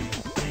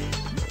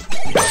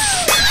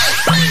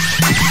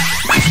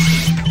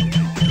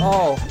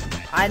 Oh,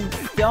 I'm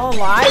still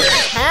alive?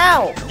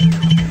 How?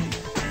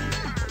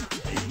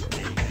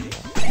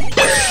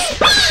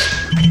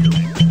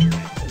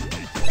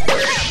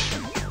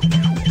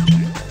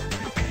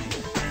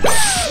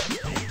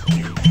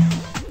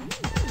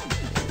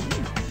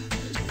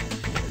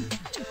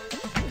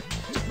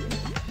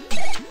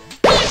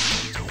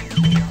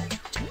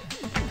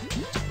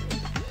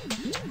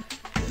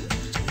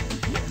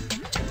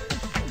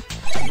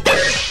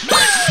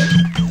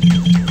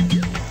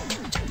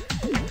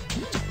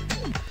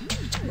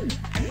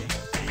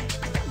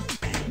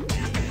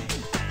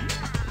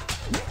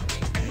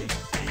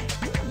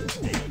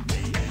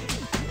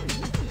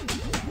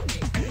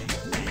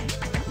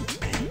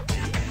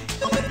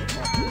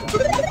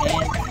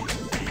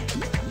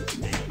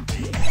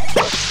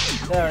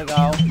 There we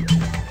go.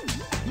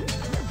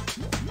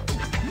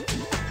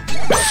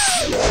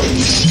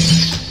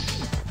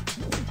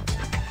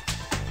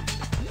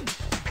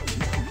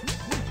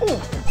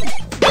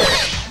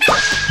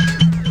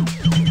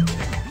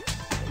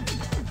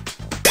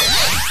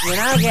 You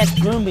now get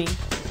zoomy.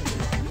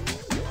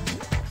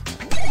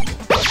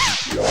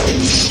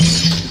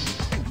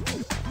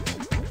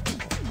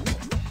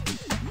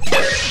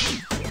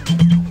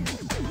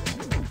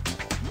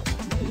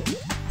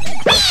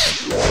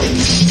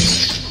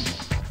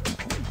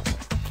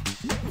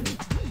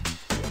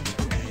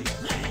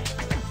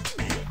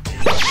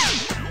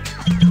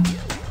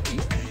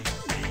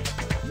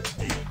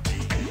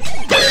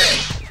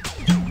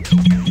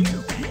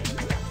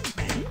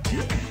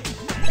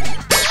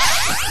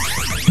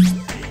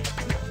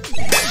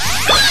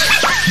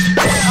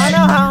 I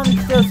know how I'm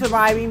still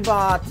surviving,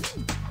 but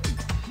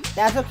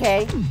that's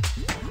okay.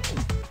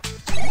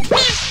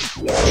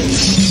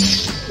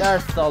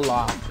 There's the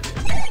lock.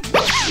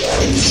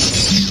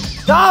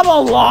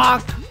 Double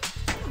lock!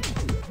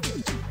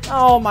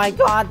 Oh my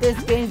god, this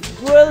game's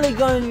really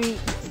going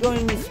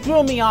to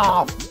screw me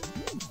off.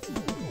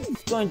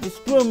 It's going to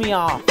screw me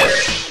off.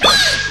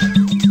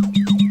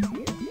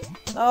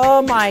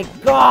 Oh my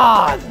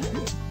god!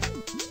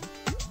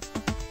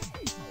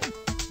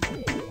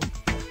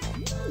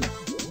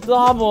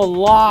 Double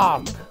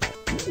lock!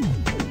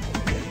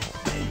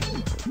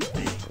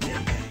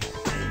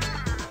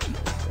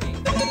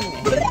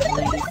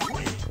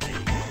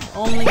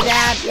 Only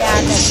that?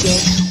 Yeah, that's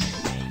game.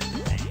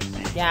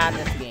 Yeah,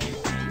 that's game.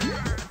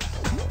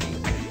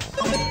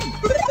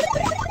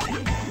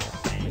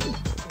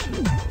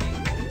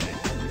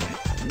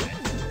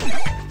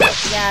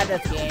 Yeah,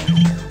 that's game.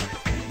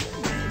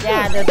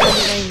 Yeah, that's what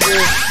we're going to do.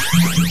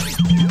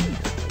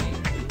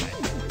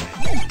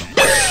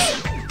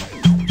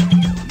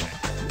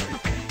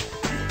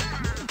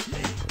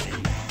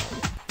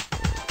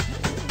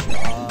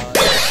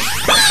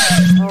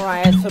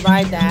 Alright, I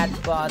survived that,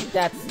 but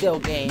that's still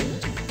game.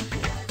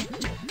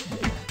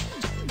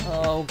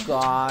 Oh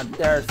god,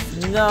 there's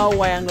no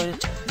way I'm gonna...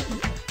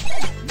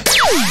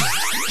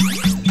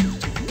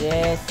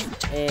 This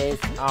is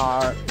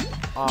our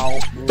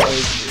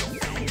outrageous.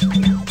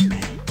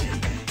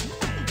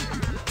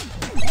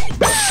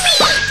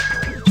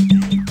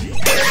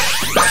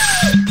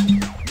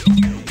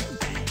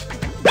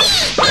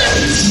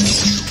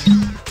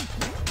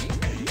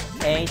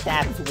 Okay,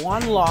 that's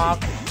one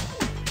lock.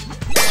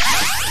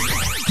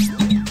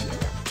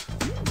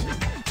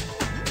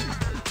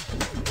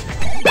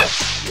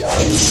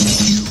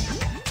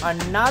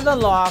 Another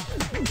lock.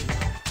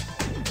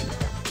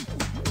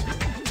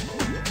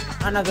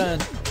 I'm not gonna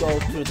go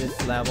through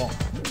this level.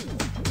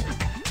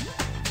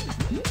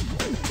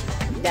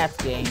 That's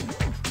game.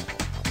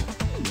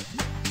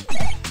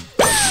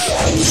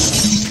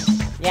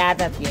 Yeah,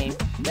 that's game.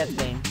 That's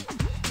game.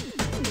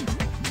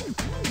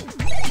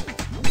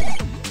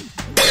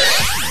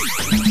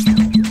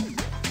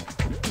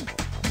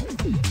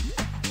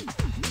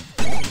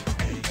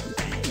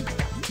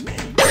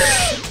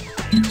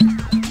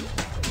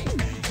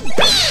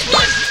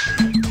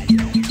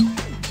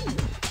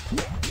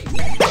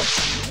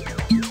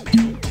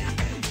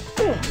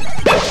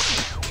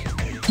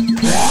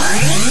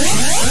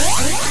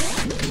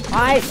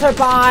 I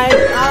survived.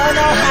 I don't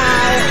know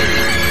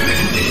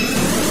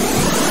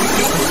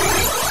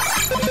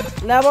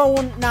how.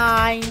 Level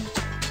 9.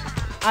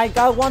 I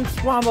got one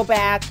scramble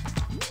back.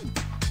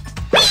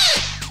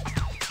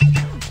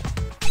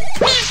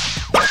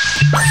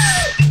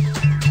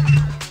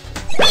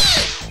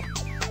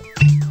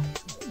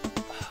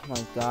 Oh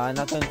my god, I'm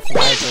not gonna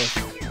try this.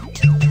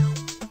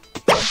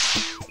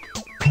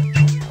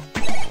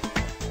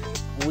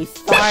 We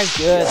start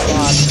good,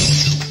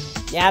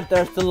 but yeah,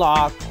 there's the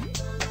lock.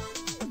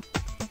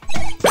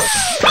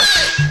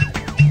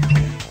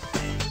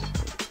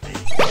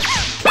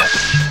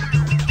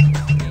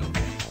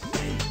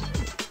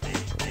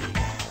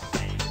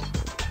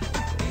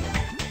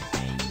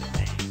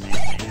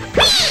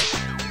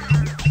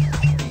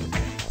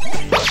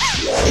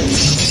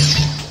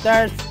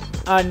 There's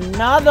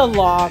another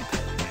lock.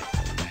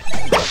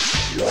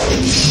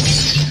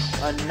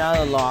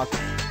 Another lock.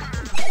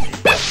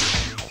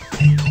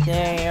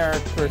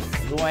 They're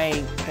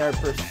persuading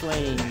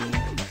me.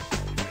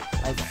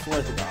 I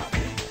swear to God.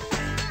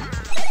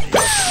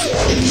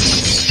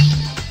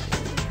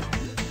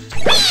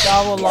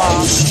 Double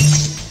lock.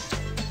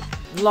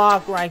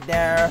 Lock right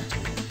there.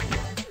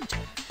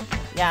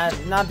 Yeah,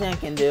 nothing I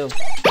can do.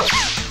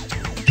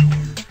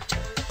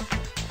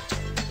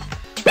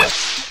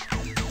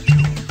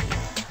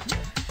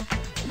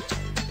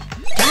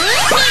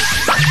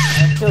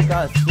 I still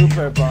got a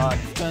super bot.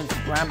 It's gonna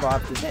scramble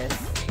after this.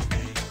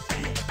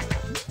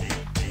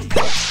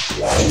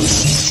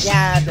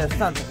 Yeah, there's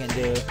something I can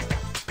do.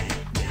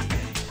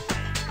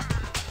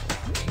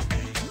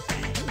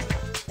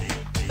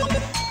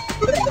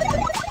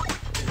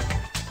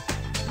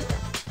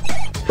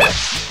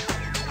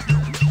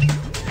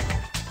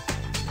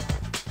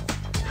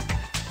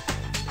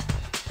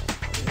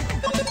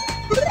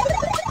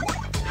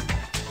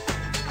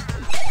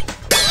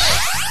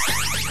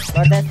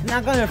 But that's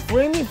not gonna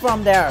free me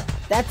from there.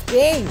 That's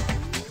game.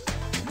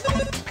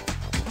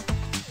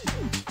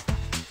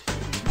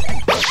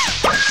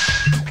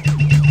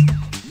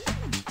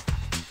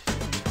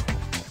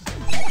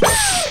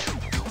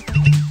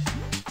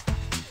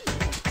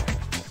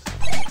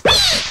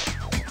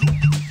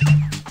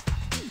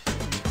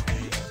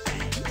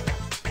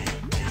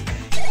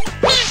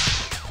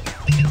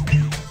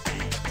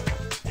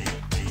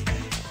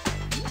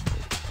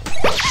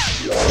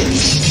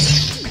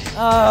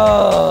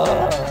 Oh.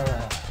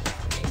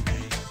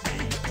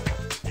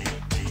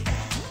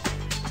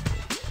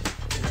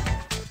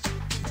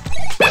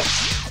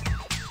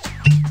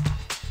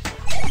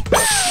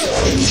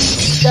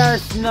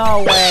 There's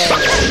no way.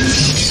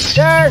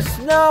 There's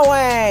no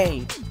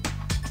way.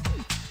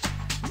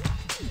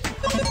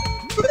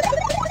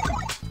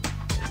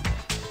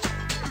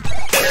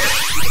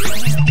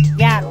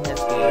 Yeah,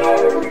 that's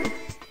good.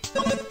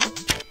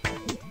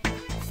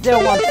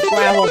 Still want to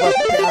scramble,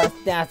 but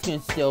that's gonna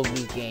still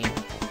be game.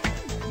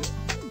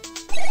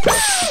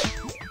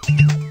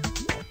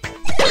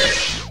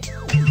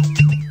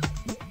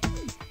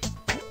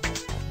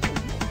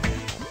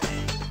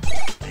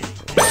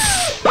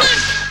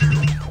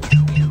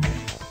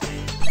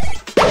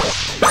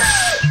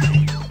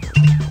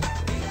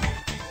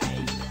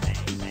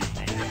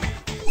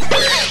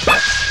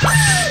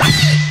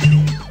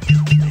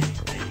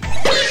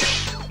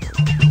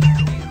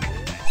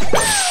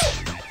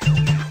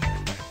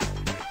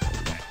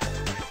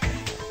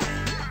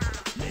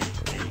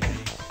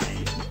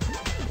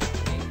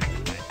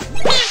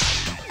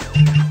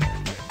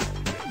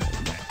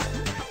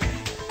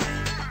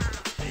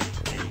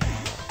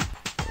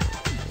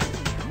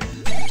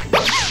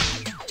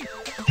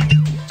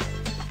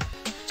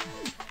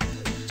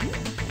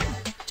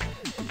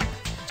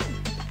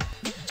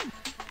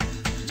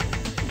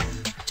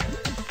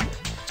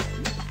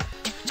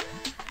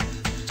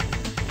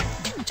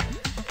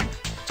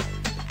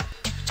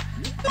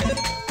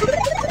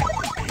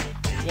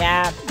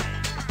 Yeah.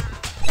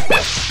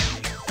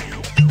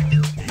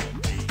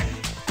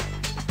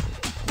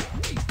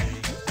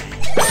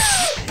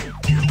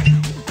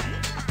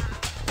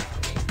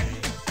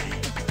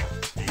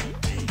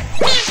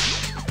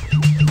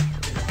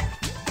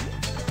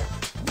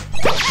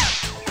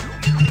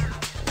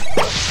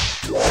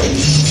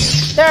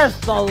 There's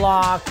the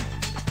lock.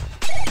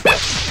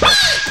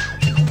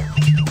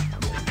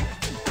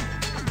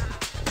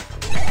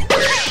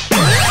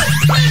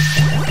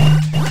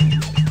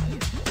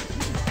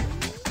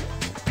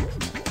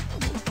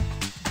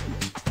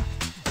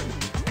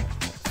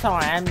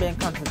 Sorry, I've been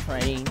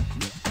concentrating.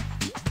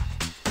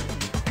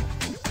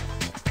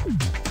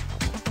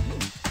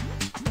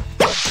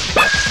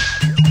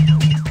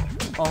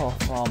 Oh,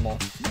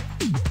 almost.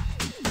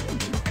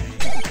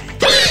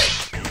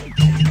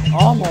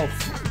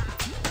 Almost.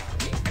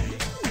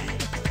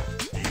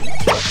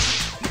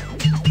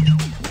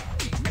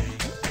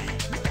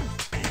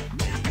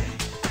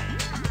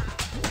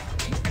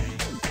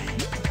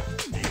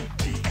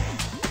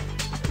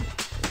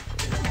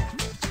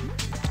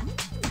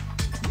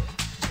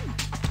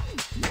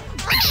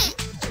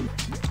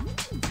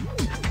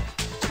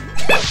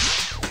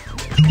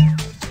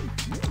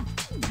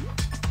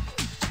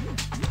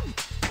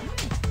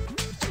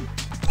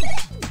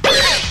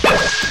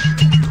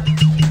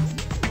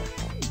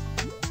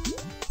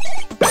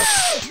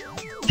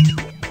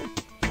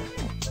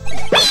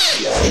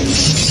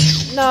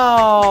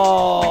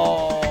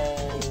 No!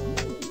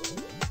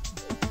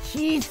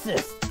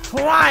 Jesus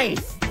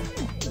Christ!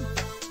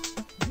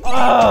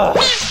 Ugh!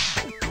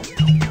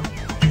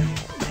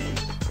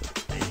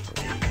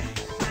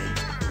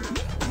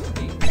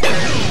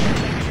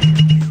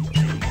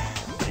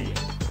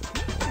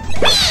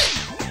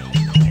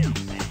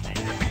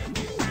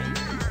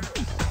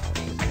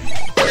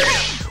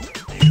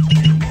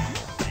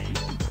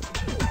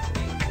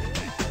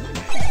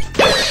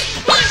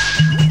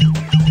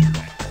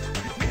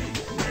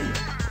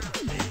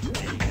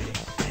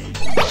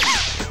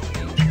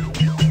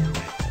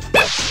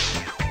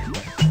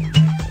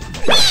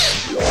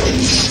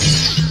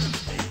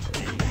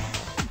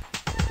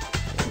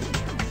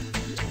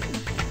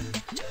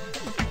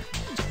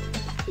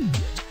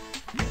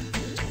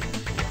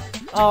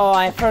 Oh,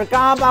 I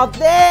forgot about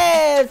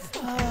this!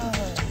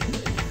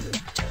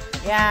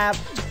 Yeah,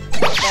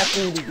 that's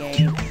gonna be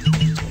game.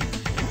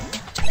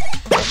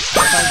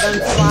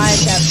 Sometimes five,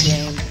 that's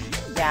game.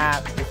 Yeah,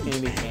 it's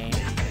gonna be game.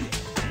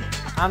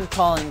 I'm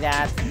calling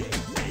that.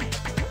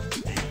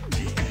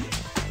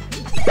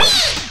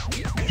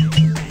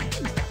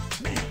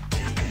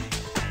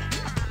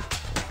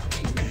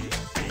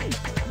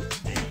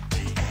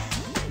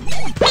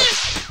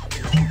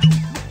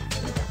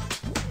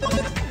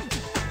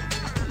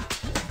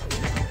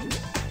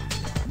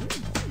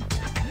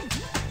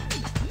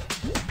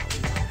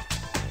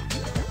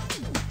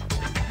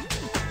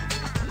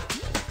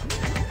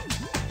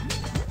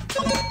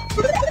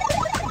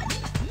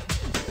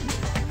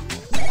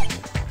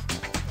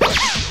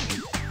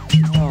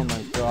 Oh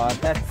my god,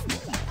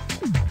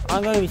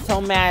 I'm gonna be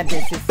so mad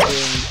at this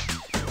game.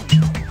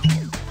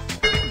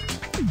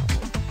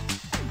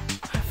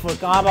 I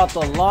forgot about the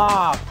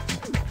lock.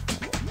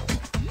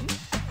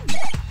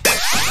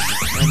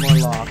 No more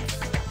locks.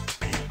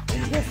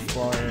 In this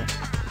explorer.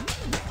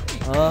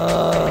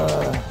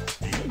 Ugh.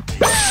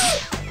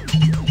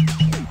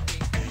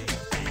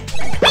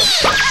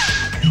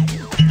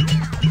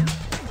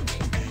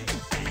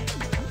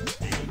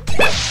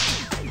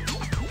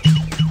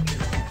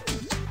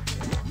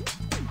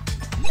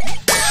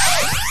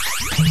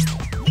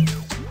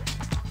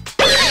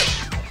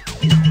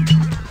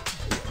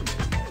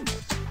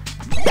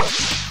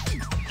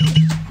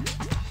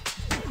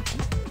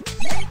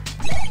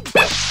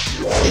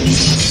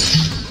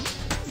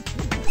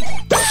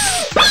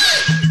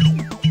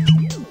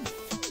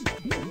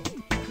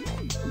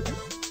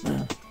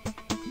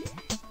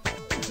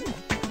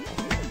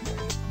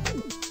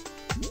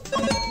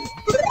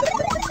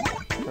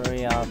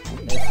 Hurry up.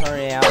 Let's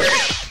hurry up.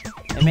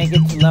 And make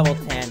it to level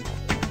 10.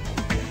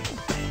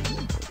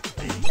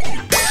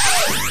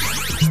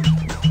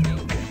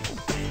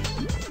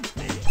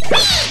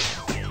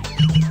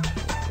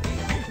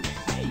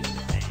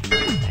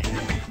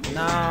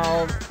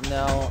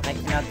 No, I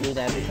cannot do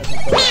that because of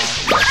the lock.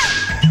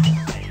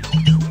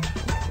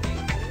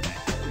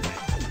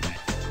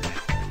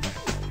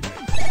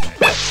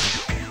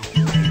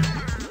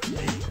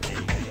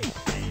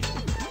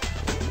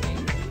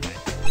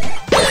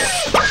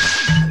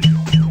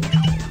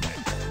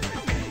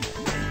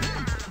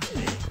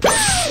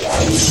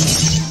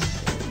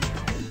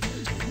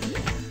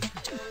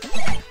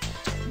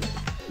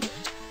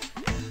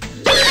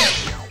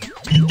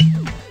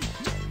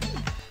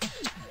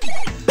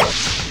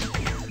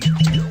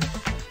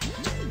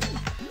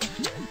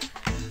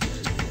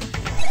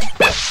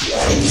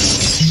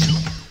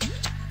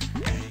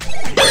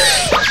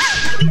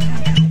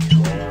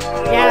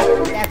 Yeah,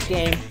 that's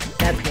game.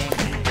 That's game.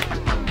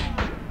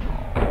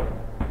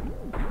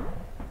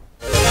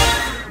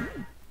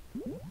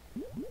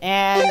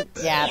 And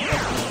yeah,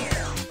 that's game.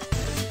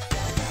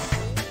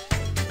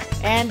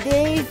 And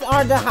these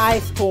are the high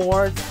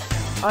scores.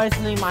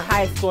 Honestly, my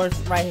high scores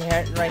right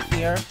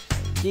here.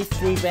 These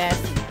three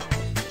best.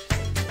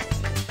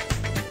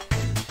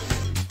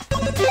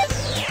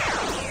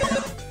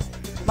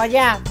 But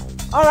yeah,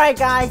 alright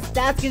guys,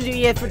 that's gonna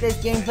be it for this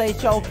gameplay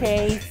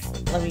showcase.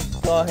 Let me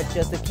go ahead and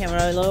adjust the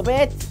camera a little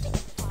bit.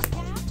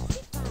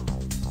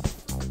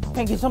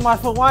 Thank you so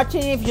much for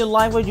watching. If you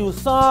like what you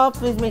saw,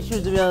 please make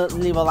sure to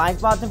leave a like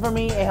button for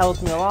me. It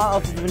helps me a lot.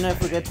 Also, do not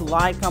forget to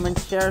like, comment,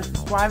 share,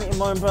 subscribe, and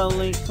more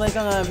importantly, click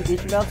on the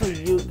notification bell so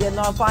you get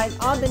notified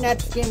on the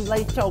next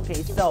gameplay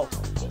showcase. So,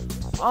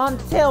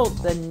 until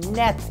the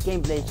next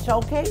gameplay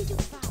showcase,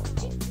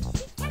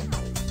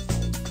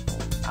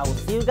 I will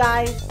see you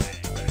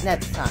guys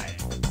next time.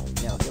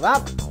 Never give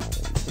up.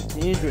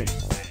 Continue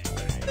dreams.